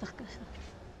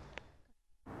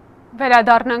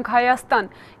 Վերադառնանք Հայաստան։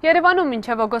 Երևանում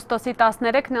մինչև օգոստոսի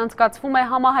 13-ն անցկացվում է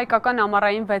համահայկական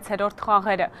ամառային 6-րդ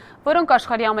խաղերը, որոնք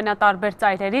աշխարհի ամենատարբեր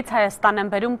ծայրերից Հայաստան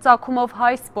են բերում ծագումով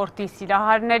հայ սպորտի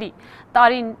սիրահարների։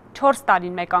 4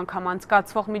 տարին մեկ անգամ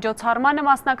անցկացվող միջոցառմանը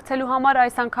մասնակցելու համար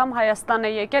այս անգամ Հայաստան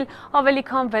է եկել ավելի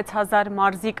քան 6000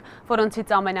 մարզիկ,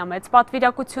 որոնցից ամենամեծ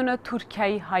պատվիրակությունը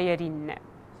Թուրքիայի հայերինն է։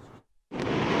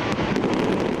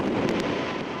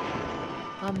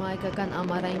 Համահայկական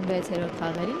ամառային 6-րդ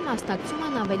խաղերին մասնակցում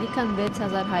են ավելի քան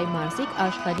 6000 հայ մարզիկ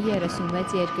աշխարհի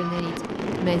 36 երկրներից։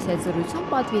 Մեծ հետ զրույցում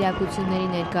պատվիրակությունների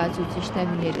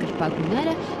ներկայացուցիչներն ու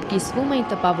երկրպագուները կիսվում էին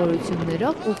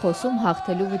տպավորություններով ու խոսում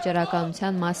հաղթելու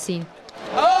վճռականության մասին։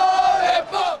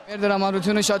 Մեր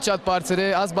դրամատուրգությունը շատ բարձր է,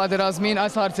 այս պատերազմին,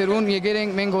 այս հարցերուն եկել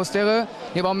ենք մենք ոստեղը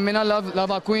եւ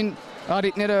ամենալավագույն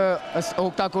առիթները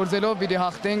օգտագործելով պիտի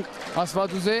հաղթենք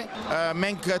Աստված ուզե։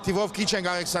 Մենք թիվով քիչ ենք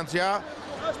Ալեքսանդրիա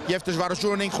եւ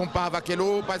դժվարություն ունենք խումբը հավաքելու,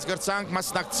 բայց գրցանք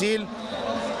մասնակցել,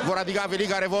 որ ադիգա ավելի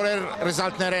կարևոր էր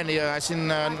ռեզալտներեն,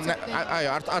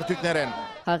 այսինքն արդյունքներեն։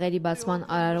 Խաղերի բացման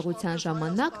արարողության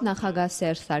ժամանակ նախագահ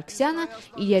Սերժ Սարգսյանը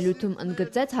իր ելույթում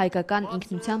ընդգծեց հայկական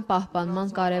ինքնության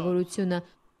պահպանման կարևորությունը։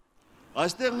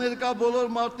 Այստեղ ներկա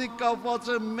բոլոր մարդիկ կապված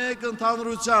են մեկ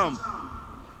ընդհանրությամբ,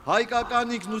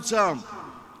 հայկական ինքնությամբ,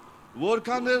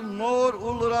 որքան էլ նոր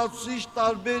ու լրացուցիչ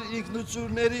տարբեր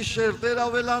ինքնությունների շերտեր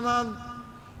ավելանան,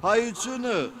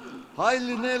 հայությունը, հայ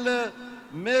լինելը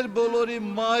մեր բոլորի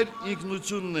մայր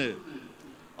ինքնությունն է։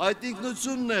 Այդ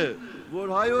ինքնությունն է,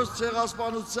 որ հայոց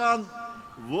ցեղասպանության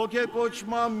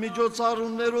ոգեկոչման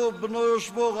միջոցառումներով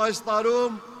բնորոշվող այս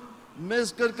տարում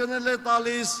մեզ կրկնել է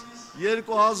տալիս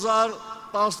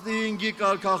 2015-ի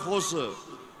կարգախոսը։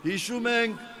 Հիշում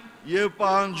ենք եւ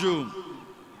պահանջում։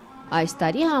 Այս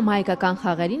տարի համահայկական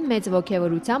խաղերին մեծ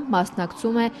ոգևորությամբ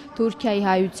մասնակցում է Թուրքիայի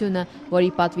հայությունը,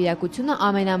 որի պատվիրակությունը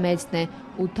ամենամեծն է՝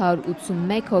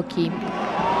 881 հոգի։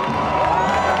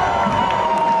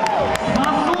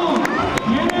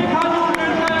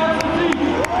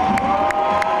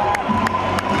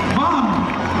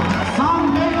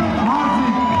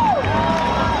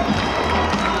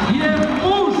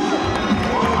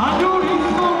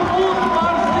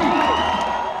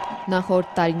 Նախորդ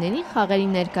տարիներին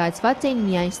խաղերին ներկայացված էին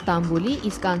միայն Ստամբուլի,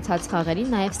 իսկ անցած խաղերին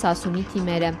նաև Սասունի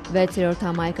թիմերը։ 6-րդ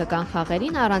համահայկական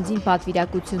խաղերին առանձին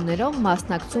պատվիրակություններով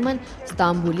մասնակցում են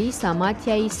Ստամբուլի,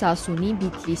 Սամաթիայի, Սասունի,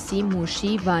 Բիթլիսի,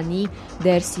 Մուշի, Վանի,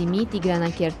 Դերսիմի,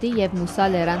 Տիգրանակերտի եւ Մուսա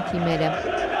Լերան թիմերը։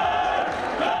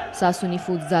 Սասունի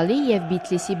ֆուտզալի եւ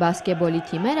Բիթլիսի բասկետբոլի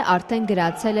թիմերը արդեն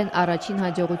գրացել են առաջին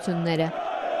հաջողությունները։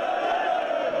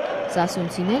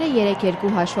 Սասունցիները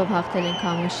 3-2 հաշվով հաղթել են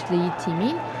Քամուշլիի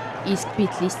թիմին, իսկ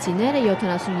բիթլիսցիները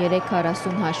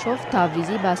 73-40 հաշվով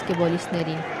Թավրիզի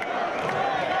բասկետբոլիստներին։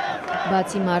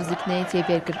 Բացի մարզիկներից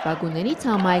եւ երկրպագուներից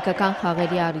համահայկական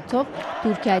խաղերի առիթով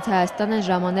Թուրքիայից Հայաստան են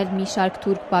ժամանել մի շարք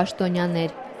թուրք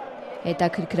պաշտոնյաներ։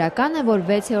 Հետաքրքրական է, որ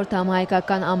 6-րդ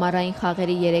համահայկական ամառային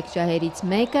խաղերի 3 ջահերից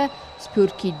մեկը,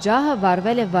 Սփյուռքի ջահը,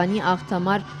 վարվել է Վանի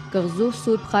Աղթամար կղզու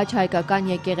Սուրբ Խաչ հայկական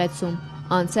եկեղեցում,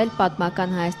 անցել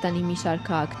պատմական Հայաստանի մի շարք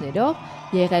քաղաքներով,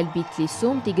 եղել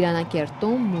Բիթլիսում,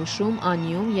 Տիգրանակերտում, Մուշում,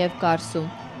 Անիում եւ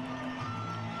Կարսում։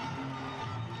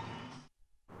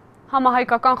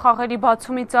 Համահայկական խաղերի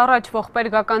բացումից առաջ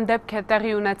ողբերգական դեպք է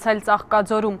տեղի ունեցել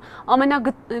Ծաղկաձորում։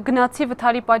 Ամենագնացի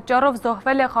վթարի պատճառով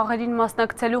զոհվել է խաղերին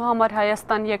մասնակցելու համար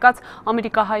Հայաստան եկած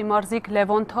ամերիկահայ մարզիկ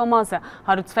Լևոն Թոմազը,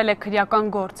 հարուցվել է քրեական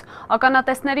գործ։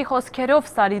 Ականատեսների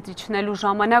խոսքերով սարից իջնելու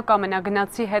ժամանակ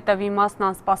ամենագնացի հետևի մասն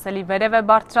անսպասելի վերև է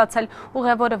բարձրացել,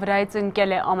 ուղևորը վրայից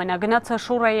ընկել է, ամենագնացը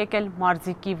շուռ է եկել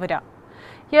մարզիկի վրա։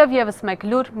 Եվ ևս մեկ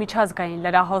լուր միջազգային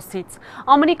լրահոսից։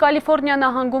 ԱՄՆ-ի Կալիֆոռնիա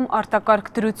նահանգում արտակարգ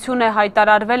դրություն է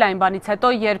հայտարարվել այն բանից հետո,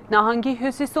 երբ նահանգի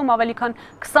հյուսիսում ավելի քան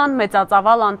 20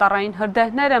 մեծածավալ անտառային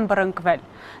հրդեհներ են բռնկվել։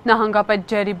 Նահանգապետ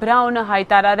Ջերի Բրաունը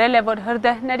հայտարարել է, որ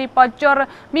հրդեհների պատճառը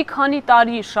մի քանի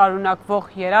տարի շարունակվող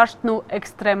երաշտն ու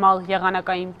էքստրեմալ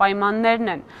եղանակային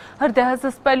պայմաններն են։ Հրդեհը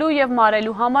զսպելու և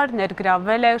մարելու համար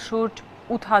ներգրավվել է շուրջ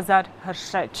 8000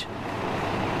 հրշեջ։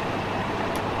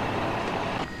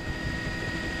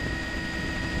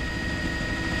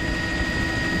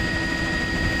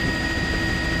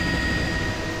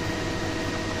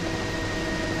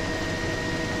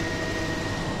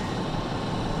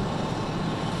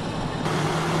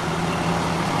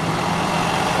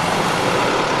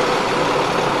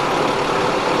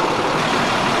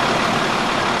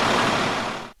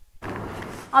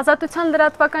 Ազատության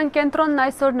լրատվական կենտրոնն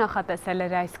այսօր նախատեսել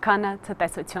էր այսքանը,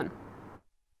 ցտեսություն։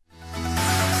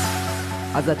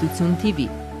 Ազատություն TV,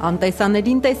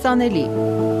 անտեսաներին տեսանելի։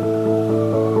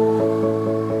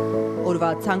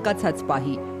 Օրվա ցանկացած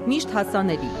պահի, միշտ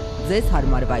հասանելի, ձեզ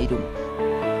հարմար վայրում։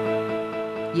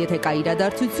 Եթե կա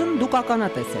իրադարձություն, դուք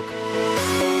ականատես եք։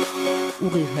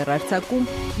 Ուղիղ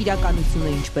հեռարձակում,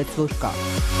 իրականությունը ինչպես որ կա։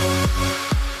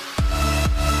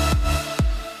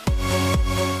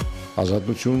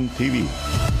 Ազատություն TV,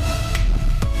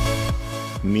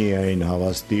 միայն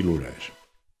հավաստի լուրեր։